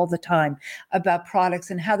questions all the time about products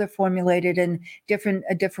and how they're formulated and different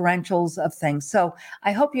differentials of things. So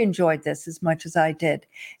I hope you enjoyed this as much as I did.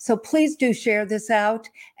 So please do share this out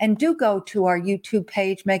and do go to our YouTube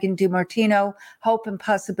page, Megan DiMartino, Hope and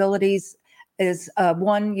Possibilities is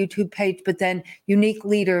one YouTube page, but then Unique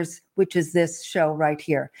Leaders, which is this show right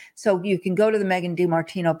here. So you can go to the Megan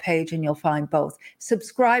DiMartino page and you'll find both.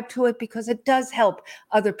 Subscribe to it because it does help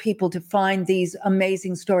other people to find these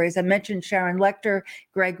amazing stories. I mentioned Sharon Lecter,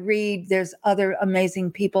 Greg Reed. There's other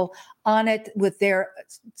amazing people on it with their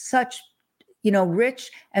such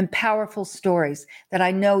rich and powerful stories that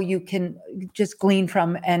I know you can just glean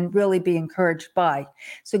from and really be encouraged by.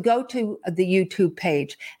 So go to the YouTube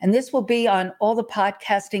page, and this will be on all the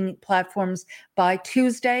podcasting platforms by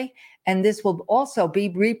Tuesday. And this will also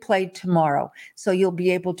be replayed tomorrow. So you'll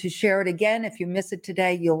be able to share it again. If you miss it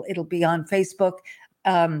today, it'll be on Facebook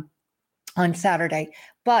on Saturday,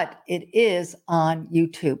 but it is on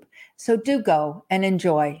YouTube. So do go and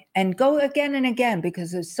enjoy and go again and again,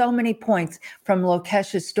 because there's so many points from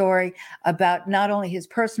Lokesh's story about not only his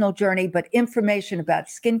personal journey, but information about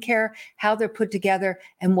skincare, how they're put together,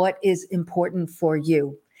 and what is important for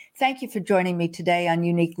you. Thank you for joining me today on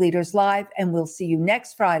Unique Leaders Live, and we'll see you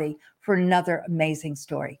next Friday for another amazing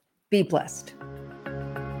story. Be blessed.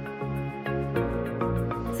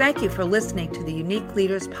 Thank you for listening to the Unique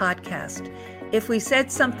Leaders Podcast. If we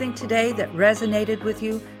said something today that resonated with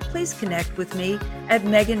you, please connect with me at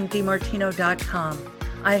megandimartino.com.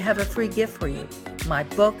 I have a free gift for you, my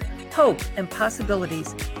book, Hope and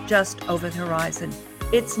Possibilities, Just Over the Horizon.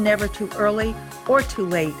 It's never too early or too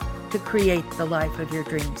late to create the life of your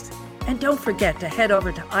dreams. And don't forget to head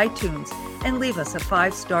over to iTunes and leave us a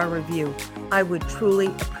 5-star review. I would truly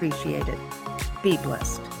appreciate it. Be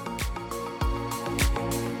blessed.